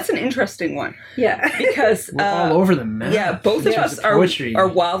that's an interesting one. Yeah, because we're all over the map. Yeah, both of us are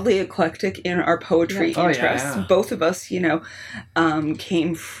wildly eclectic in our poetry interests. Both of us,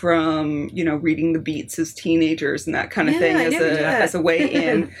 came from reading the beats as teenagers and that kind of thing as a way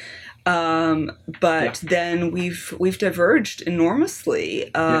in. But then we've diverged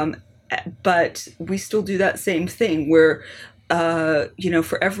enormously. But we still do that same thing where,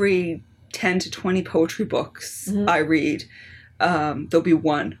 for every 10 to 20 poetry books I read, there'll be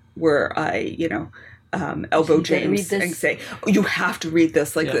one where I, elbow James and say, you have to read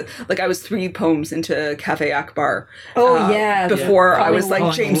this. Like I was 3 poems into Cafe Akbar. Before I was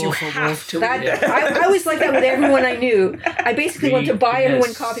like, James, you have to read it. I was like that with everyone I knew. I basically wanted to buy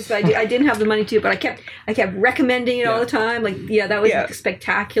everyone copies, but I didn't have the money to. But I kept recommending it all the time. That was a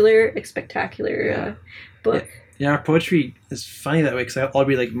spectacular book. Yeah, our poetry is funny that way because I'll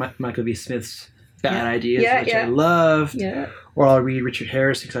read like Michael V. Smith's Bad Ideas, which I love. Yeah. Or I'll read Richard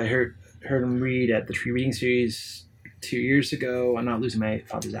Harris because I heard him read at the Tree Reading Series 2 years ago. I'm Not Losing My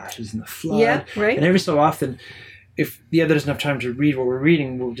Father's Ashes in the Flood. Yeah, right. And every so often, if the other doesn't have time to read what we're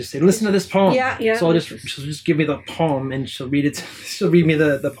reading, we'll just say, listen to this poem. Yeah. So she'll just give me the poem and she'll read it. She'll read me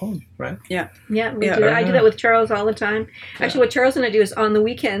the poem, right? Yeah. Yeah, we do. I do that with Charles all the time. Actually, what Charles and I do is on the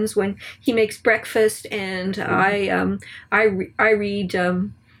weekends when he makes breakfast and I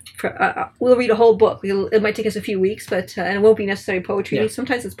read... we'll read a whole book. It might take us a few weeks, but and it won't be necessarily poetry. Yeah.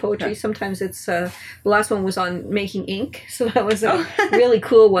 Sometimes it's poetry. Sometimes it's the last one was on making ink, so that was a really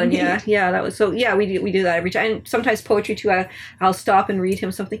cool one. Yeah, that was so. Yeah, we do that every time. And sometimes poetry too. I'll stop and read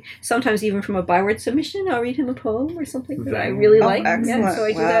him something. Sometimes even from a byword submission, I'll read him a poem or something that I really like. Excellent. Yeah, so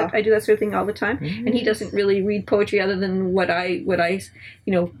I do that. I do that sort of thing all the time. Mm-hmm. And he doesn't really read poetry other than what I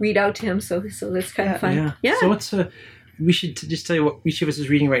read out to him. So that's kind of fun. Yeah. So what's we should just tell you what each of us is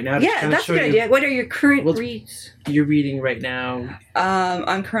reading right now. That's a good idea. What are your current reads? You're reading right now.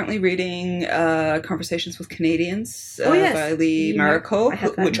 I'm currently reading Conversations with Canadians by Lee Mariko,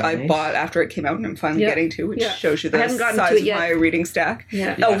 which I bought after it came out and I'm finally getting to, which shows you the size of my reading stack.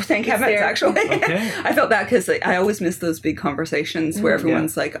 Yeah. Oh, thank heavens, actually. Okay. I felt bad because I always miss those big conversations where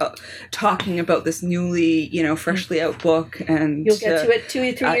everyone's talking about this newly, freshly out book. And you'll get to it 2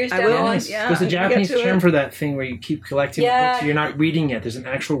 or 3 years down the line. There's a Japanese term for that thing where you keep collecting books so you're not reading it. There's an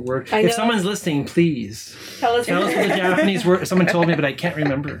actual word. If someone's listening, please tell us what the Japanese word. Someone told me, but I can't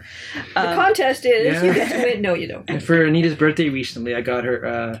remember. The contest is you get to win. No, you don't. And for Anita's birthday recently, I got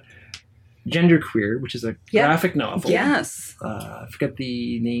her Genderqueer, which is a graphic novel. Yes. I forget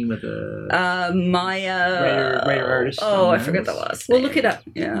the name of the Maya writer artist. Oh, I forget the last name. We'll look it up.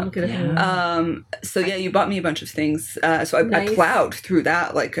 Yeah. Look it up. So you bought me a bunch of things. So I plowed through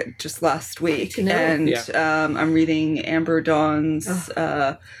that just last week, and I'm reading Amber Dawn's.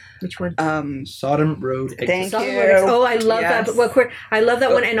 Which one? Sodom Road Exit. Thank you. Oh, I love that. But I love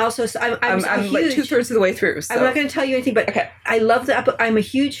that one, and also I'm like 2/3 of the way through. So. I'm not going to tell you anything, but I love that. But I'm a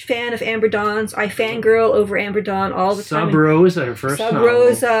huge fan of Amber Dawn's. I fangirl over Amber Dawn all the time. Sub Rose, her first novel. Sub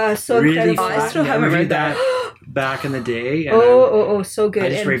Rose, so really incredible. I still haven't read that. Back in the day. And so good. I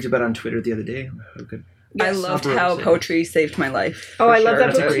just raved about it on Twitter the other day. How good. Yes. I loved how poetry saved my life. Oh, I love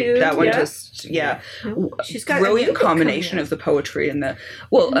that book too. That one she's got brilliant combination of the poetry and the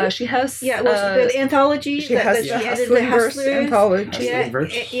she has the anthology. She has the Hustling Verse anthology.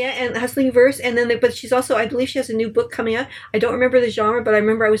 And Hustling Verse, and then but she's also, I believe she has a new book coming out. I don't remember the genre, but I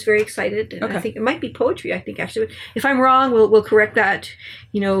remember I was very excited. And I think it might be poetry. I think actually, if I'm wrong, we'll correct that.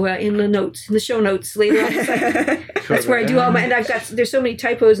 In the show notes later on. That's where I do all my, and there's so many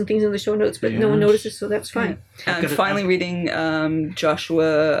typos and things in the show notes, but no one notices, so that's fine. I'm finally reading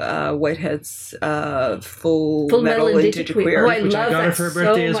Joshua Whitehead's Full Metal Indigiqueer. Oh, I love that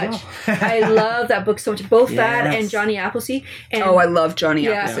so much. I love that book so much. Both that and Johnny Appleseed. And I love Johnny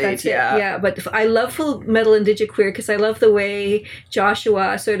Appleseed. Yeah, but I love Full Metal Indigiqueer because I love the way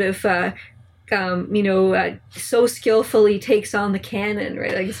Joshua sort of so skillfully takes on the canon,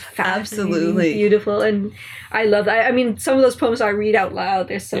 right? Like, it's fascinating, absolutely beautiful, and I love that. I mean, some of those poems I read out loud,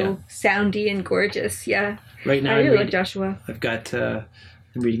 they're so soundy and gorgeous. Yeah. Right now, I really like Joshua. I've got. I'm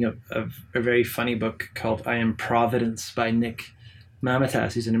reading a very funny book called "I Am Providence" by Nick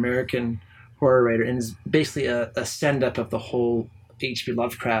Mamatas. He's an American horror writer, and is basically a send-up of the whole H.P.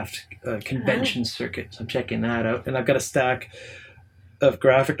 Lovecraft convention circuit. So I'm checking that out, and I've got a stack of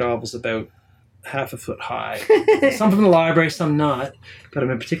graphic novels about half a foot high. Some from the library, some not. But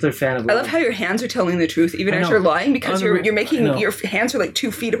I'm a particular fan of. I love how your hands are telling the truth, even as you're lying, because you're making your hands are like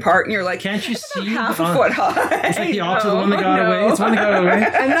 2 feet apart, and you're like, can't you see? Half a foot high. It's like the opposite of the one that got away. It's one that got away.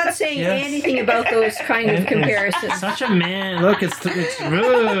 I'm not saying anything about those kind of comparisons. Such a man. Look, it's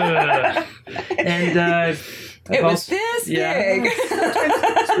and. It was this big.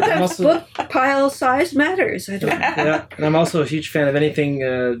 Sometimes book pile size matters. I don't know. Yeah, and I'm also a huge fan of anything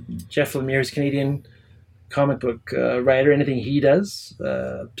Jeff Lemire's Canadian comic book writer, anything he does,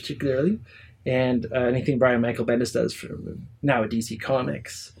 particularly, and anything Brian Michael Bendis does for now at DC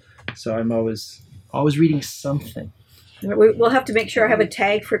Comics. So I'm always reading something. We'll have to make sure I have a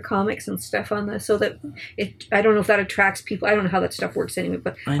tag for comics and stuff on this, so that I don't know if that attracts people. I don't know how that stuff works anyway,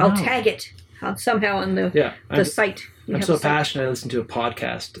 but I'll tag it somehow on the site. I'm so passionate. I listen to a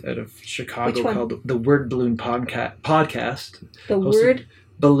podcast out of Chicago called the Word Balloon Podcast. The Word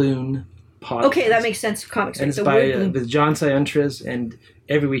Balloon Podcast. Okay, that makes sense. Comics. And it's by with John Sayuntras, and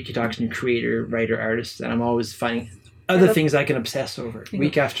every week he talks to new creator, writer, artists, and I'm always finding other things I can obsess over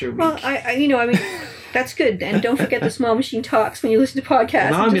week after week. Well, I mean, that's good. And don't forget the Small Machine Talks when you listen to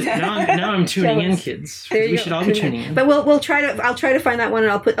podcasts. Now I'm tuning in, kids. We should all be tuning in. But I'll try to find that one,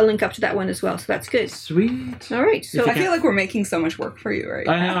 and I'll put a link up to that one as well. So that's good. Sweet. All right. So I feel like we're making so much work for you, right?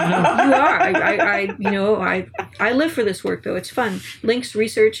 I know. You are. I live for this work, though. It's fun. Links,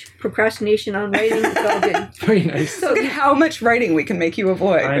 research, procrastination on writing. It's all good. Very nice. So look at how much writing we can make you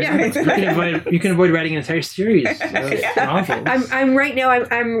avoid. You can avoid writing an entire series of novels. I'm right now.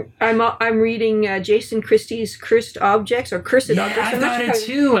 I'm reading Jason Christie's Cursed Objects or Cursed Objects. I got it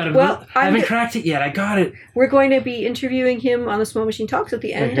too. I haven't cracked it yet. I got it. We're going to be interviewing him on the Small Machine Talks at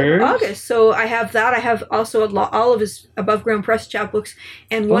the end of August. So I have that. I have also all of his Above Ground Press chapbooks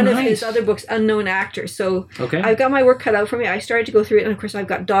and one of his other books, Unknown Actor. So I've got my work cut out for me. I started to go through it, and of course I've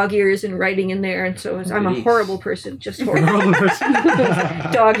got dog ears and writing in there, and so I'm a horrible person. Just horrible.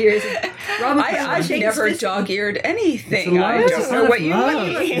 Dog ears. I've never dog-eared anything. I don't know what you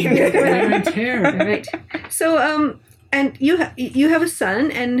mean. Wear and tear. Right. So, and you have a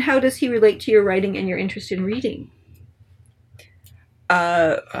son, and how does he relate to your writing and your interest in reading?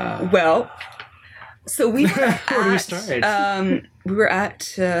 Well, so we were at, where do we start? We were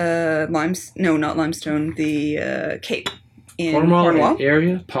at not Limestone, the Cape. In Cornwall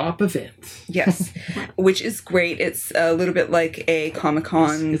area pop event. Yes, which is great. It's a little bit like a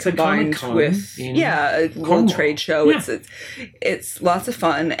Comic-Con combined with a little trade show. Yeah. It's lots of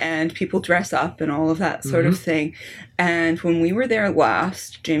fun, and people dress up and all of that sort of thing. And when we were there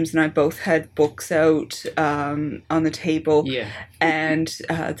last, James and I both had books out on the table. Yeah. And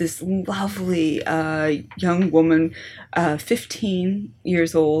this lovely young woman, 15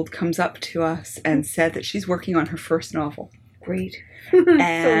 years old, comes up to us and said that she's working on her first novel. Great.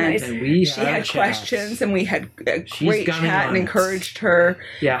 And, so nice. She had questions, and we had a great chat and encouraged her.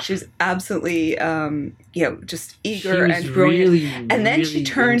 Yeah. She's absolutely, just eager and brilliant. Really, and then really she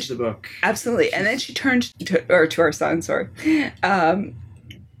turned the book. Absolutely. And then she turned to our son, sorry.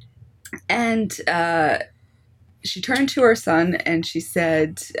 She turned to her son and she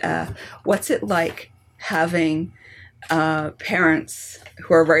said, what's it like having parents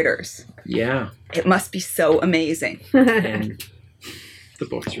who are writers? Yeah. It must be so amazing. And the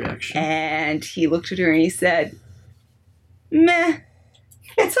book's reaction. And he looked at her and he said, meh,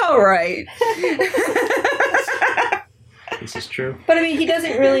 it's all right. This is true. But I mean, he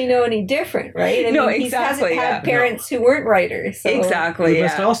doesn't really know any different, right? I mean, exactly. He hasn't had parents who weren't writers. So. Exactly. We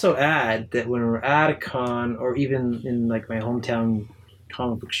must also add that when we're at a con, or even in like my hometown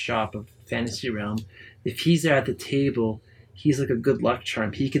comic book shop of Fantasy Realm, if he's there at the table, he's like a good luck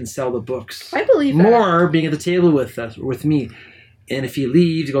charm. He can sell the books. I believe that. More being at the table with us, or with me. And if he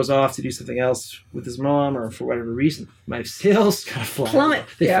leaves, he goes off to do something else with his mom, or for whatever reason, my sales kind of plummet.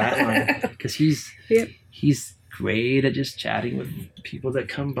 Flatline, because he's great at just chatting with people that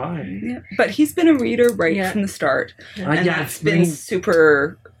come by. Yeah. But he's been a reader from the start, and that's been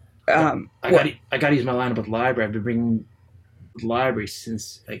super. I got to use my line about the library. I've been bringing the library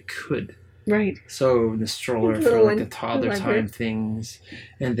since I could. Right. So the stroller Little for like one, the toddler the library. time things,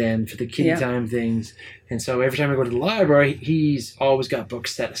 and then for the kiddie time things. And so every time I go to the library, he's always got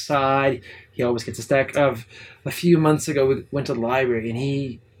books set aside. He always gets a stack of. A few months ago, we went to the library, and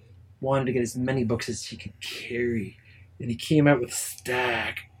he wanted to get as many books as he could carry. And he came out with a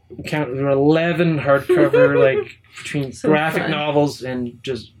stack. There were 11 hardcover, like between graphic novels and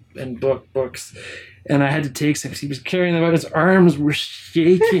books. And I had to take some because he was carrying them out. His arms were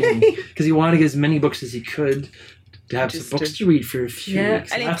shaking because he wanted to get as many books as he could to have some books to read for a few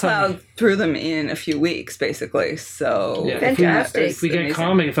weeks. And he plowed through them in a few weeks, basically. So fantastic. If we get a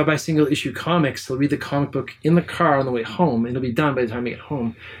comic, if I buy single issue comics, he'll read the comic book in the car on the way home, and it'll be done by the time we get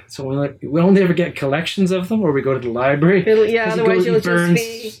home. So we only ever get collections of them, or we go to the library. Otherwise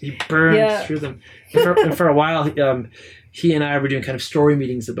he burns through them. And for a while, he and I were doing kind of story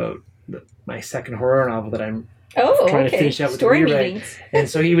meetings about my second horror novel that I'm trying to finish out with story the rewrite. meetings. And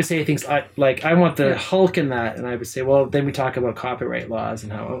so he would say things like I want the Hulk in that, and I would say, well, then we talk about copyright laws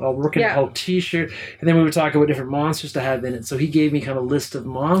and how I'll work in a Hulk t-shirt, and then we would talk about different monsters to have in it. So he gave me kind of a list of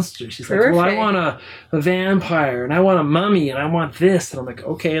monsters. He's like, well, I want a vampire, and I want a mummy, and I want this. And I'm like,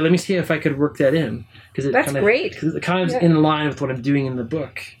 okay, let me see if I could work that in. That's great. Because it kind of is in line with what I'm doing in the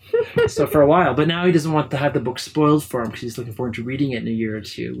book. So for a while, but now he doesn't want to have the book spoiled for him because he's looking forward to reading it in a year or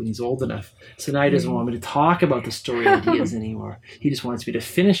two when he's old enough. So now he doesn't want me to talk about the story ideas anymore. He just wants me to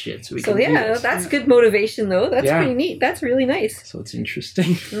finish it so we can read it. That's good motivation though. That's pretty neat. That's really nice. So it's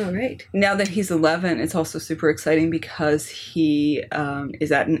interesting. All right. Now that he's 11, it's also super exciting because he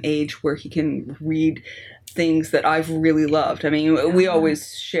is at an age where he can read things that I've really loved. I mean, we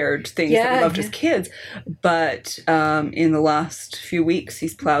always shared things that we loved as kids, but in the last few weeks,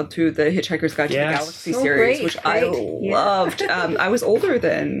 he's plowed through the Hitchhiker's Guide to the Galaxy series, which I loved. I was older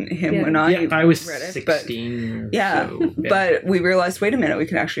than him when I was read it, 16. But we realized, wait a minute, we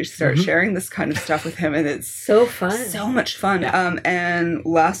can actually start sharing this kind of stuff with him, and it's so fun, so much fun. And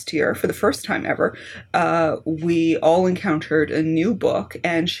last year, for the first time ever, we all encountered a new book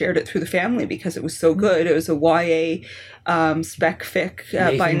and shared it through the family because it was so good. It was a YA spec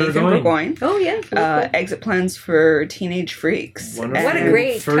fic by Nathan Burgoyne. Oh, yeah. Exit Plans for Teenage Freaks. Wonderful. What a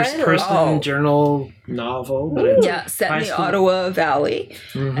great first-person journal novel. Set in the Ottawa Valley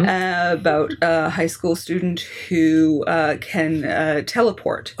about a high school student who can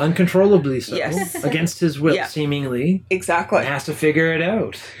teleport. Uncontrollably so. Yes. Against his will, seemingly. Exactly. And has to figure it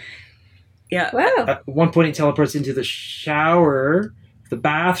out. Yeah. Wow. At one point, he teleports into the shower, the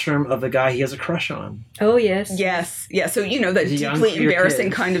bathroom of the guy he has a crush on. Oh, yes. Yes. Yeah, so, that deeply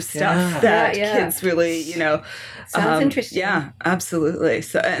embarrassing kind of stuff that kids really, Sounds interesting. Yeah, absolutely.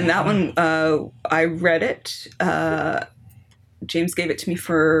 So, and that one, I read it. James gave it to me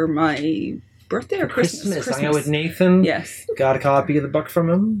for my birthday or Christmas. I got with Nathan. Yes. Got a copy of the book from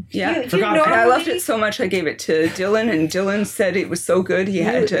him. Yeah. And I loved it so much I gave it to Dylan, and Dylan said it was so good he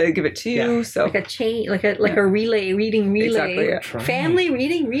had to give it to you. Yeah. So like a chain, like a reading relay. Exactly, Family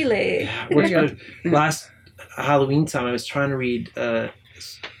reading relay. Last Halloween time I was trying to read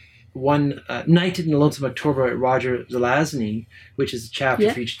one Night in the Lonesome October at Roger Zelazny, which is a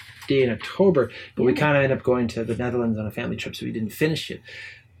chapter for each day in October, but we kind of ended up going to the Netherlands on a family trip, so we didn't finish it.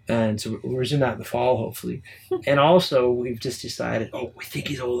 And so we'll resume that in the fall, hopefully. And also, we've just decided, we think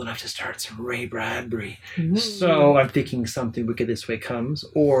he's old enough to start some Ray Bradbury. Mm-hmm. So I'm thinking Something Wicked This Way Comes,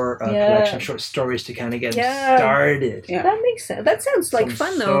 or a collection of short stories to kind of get him started. Yeah. That makes sense. That sounds like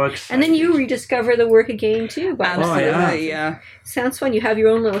fun, though. And then you rediscover the work again, too. Absolutely, Sounds fun. You have your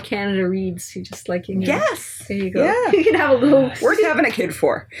own little Canada Reads. You just like, Yes. There you go. Yeah. You can have a little... Worth having a kid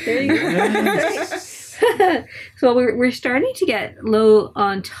for. There you go. So we're starting to get low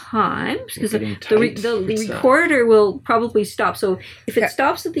on time because the recorder will probably stop. So if it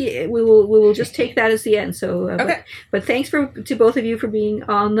stops at the, we will just take that as the end. So but thanks to both of you for being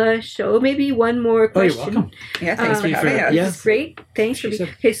on the show. Maybe one more question. Oh, you're welcome. Yeah, thanks for having us. Yes, great. Thanks for being.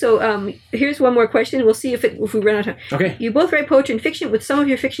 Okay, so here's one more question. We'll see if we run out of time. Okay. You both write poetry and fiction, with some of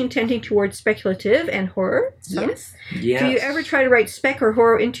your fiction tending towards speculative and horror. Yes. Do you ever try to write spec or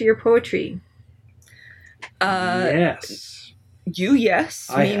horror into your poetry? Yes. Yes.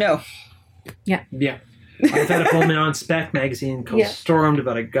 Me, no. Yeah. I've had a Pullman on Spec magazine called Stormed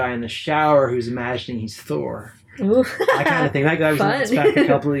about a guy in the shower who's imagining he's Thor. Ooh. I kind of think that guy was on Spec a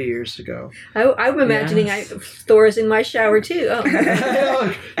couple of years ago. I'm imagining Thor's in my shower too.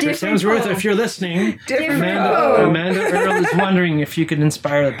 Sounds worth it if you're listening. Amanda Earl is wondering if you could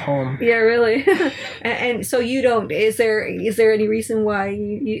inspire the poem. Yeah, really. And so you don't. Is there any reason why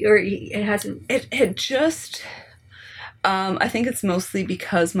you or it hasn't? It just. I think it's mostly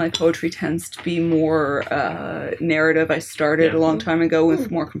because my poetry tends to be more narrative. I started a long time ago with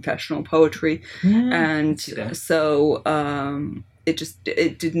more confessional poetry, and so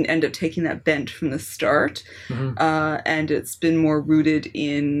it didn't end up taking that bent from the start, and it's been more rooted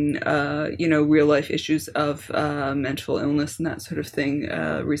in real life issues of mental illness and that sort of thing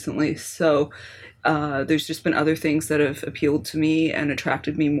recently. So. There's just been other things that have appealed to me and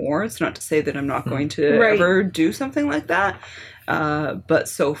attracted me more. It's not to say that I'm not going to ever do something like that, but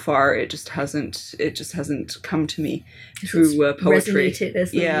so far it just hasn't come to me through poetry. Resonated as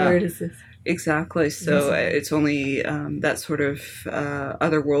the word is. Exactly. So it's only that sort of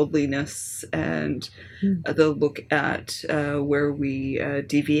otherworldliness and the look at where we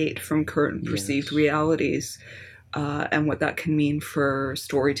deviate from current perceived realities. And what that can mean for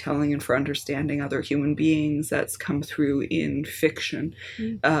storytelling and for understanding other human beings that's come through in fiction.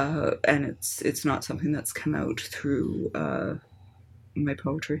 And it's not something that's come out through my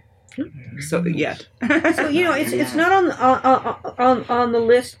poetry. So yet. So it's not on the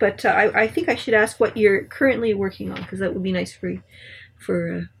list, but I think I should ask what you're currently working on, because that would be nice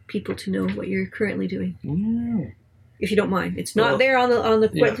for people to know what you're currently doing. Yeah. If you don't mind, it's not there on the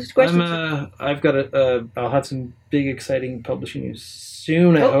question. I've got I'll have some big exciting publishing news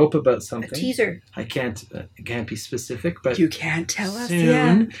soon. I hope about something. A teaser. I can't be specific, but you can't tell us soon.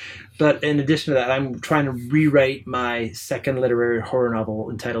 Yeah. But in addition to that, I'm trying to rewrite my second literary horror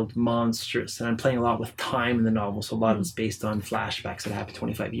novel entitled Monstrous, and I'm playing a lot with time in the novel. So a lot of it's based on flashbacks that happened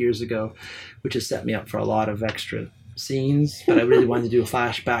 25 years ago, which has set me up for a lot of extra scenes. But I really wanted to do a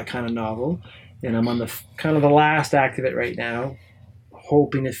flashback kind of novel. And I'm on the kind of the last act of it right now,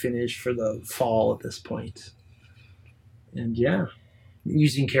 hoping to finish for the fall at this point. And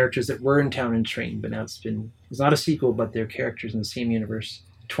using characters that were in Town and Train, but now it's not a sequel, but they're characters in the same universe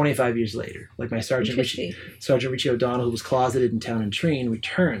 25 years later. Like my Sergeant Richie O'Donnell, who was closeted in Town and Train,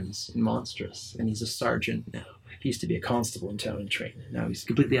 returns in Monstrous, and he's a sergeant now. He used to be a constable in Town and Train. Now he's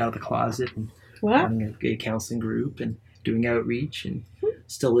completely out of the closet and running a gay counseling group and doing outreach and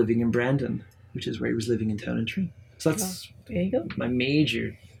still living in Brandon, which is where he was living in Town and Train. So that's there you go. My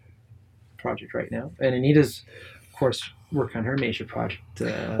major project right now. And Anita's, of course, working on her major project.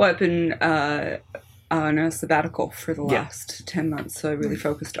 I've been on a sabbatical for the last 10 months, so I really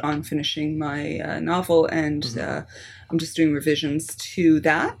focused on finishing my novel, and I'm just doing revisions to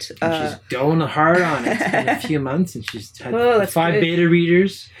that. She's going hard on it. It's been a few months, and she's had 5 good. beta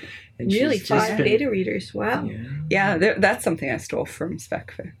readers. And really, 5 beta readers. Wow. Yeah, that's something I stole from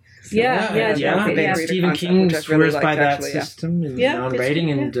SpecFic. So Stephen King swears by that system in non-writing,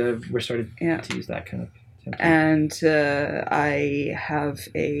 and we're starting to use that kind of template. And I have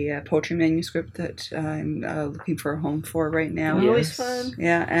a poetry manuscript that I'm looking for a home for right now. Always fun.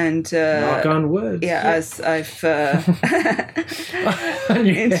 Yeah, and knock on wood. Yeah, as I've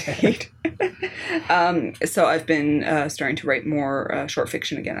indeed. So I've been starting to write more short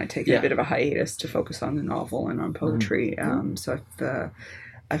fiction again. I've taken a bit of a hiatus to focus on the novel and on poetry. So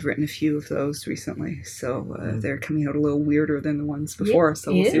I've written a few of those recently, so they're coming out a little weirder than the ones before.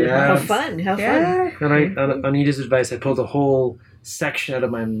 So we'll see what happens. How fun! And on Anita's advice, I pulled a whole section out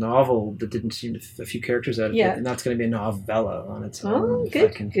of my novel that didn't seem to a few characters out of it, and that's going to be a novella on its own. Oh,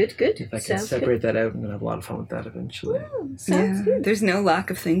 good. If I can separate that out, I'm going to have a lot of fun with that eventually. Sounds good. There's no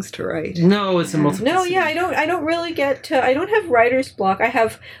lack of things to write. No, it's a multiplicity. No, I don't really get. I don't have writer's block. I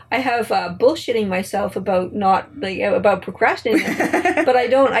have bullshitting myself about about procrastinating, but I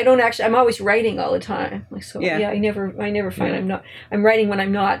don't actually. I'm always writing all the time. I never find I'm writing when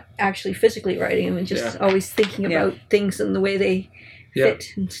I'm not actually physically writing. I'm just always thinking about things and the way they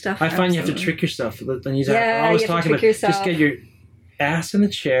fit and stuff. I find you have to trick yourself. I always talk about just get your ass in the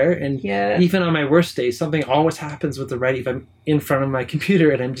chair, and even on my worst days, something always happens with the writing. If I'm in front of my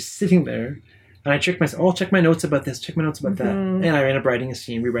computer and I'm just sitting there, and I trick myself, I'll check my notes about this, check my notes about that, and I end up writing a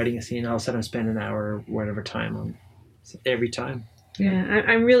scene, rewriting a scene. All of a sudden, I spend an hour or whatever time on every time. Yeah,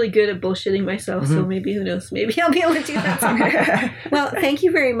 I'm really good at bullshitting myself, so maybe, who knows, maybe I'll be able to do that someday. Well, thank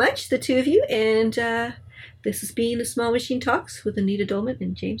you very much, the two of you, and this has been the Small Machine Talks with Anita Dolman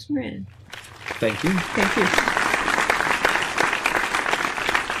and James Moran. Thank you. Thank you.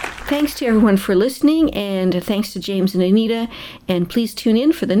 Thanks to everyone for listening, and thanks to James and Anita, and please tune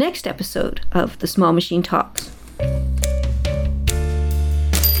in for the next episode of the Small Machine Talks.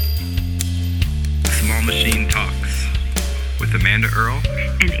 Small Machine Talks with Amanda Earl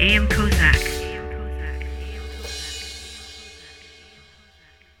and A.M. Kozak.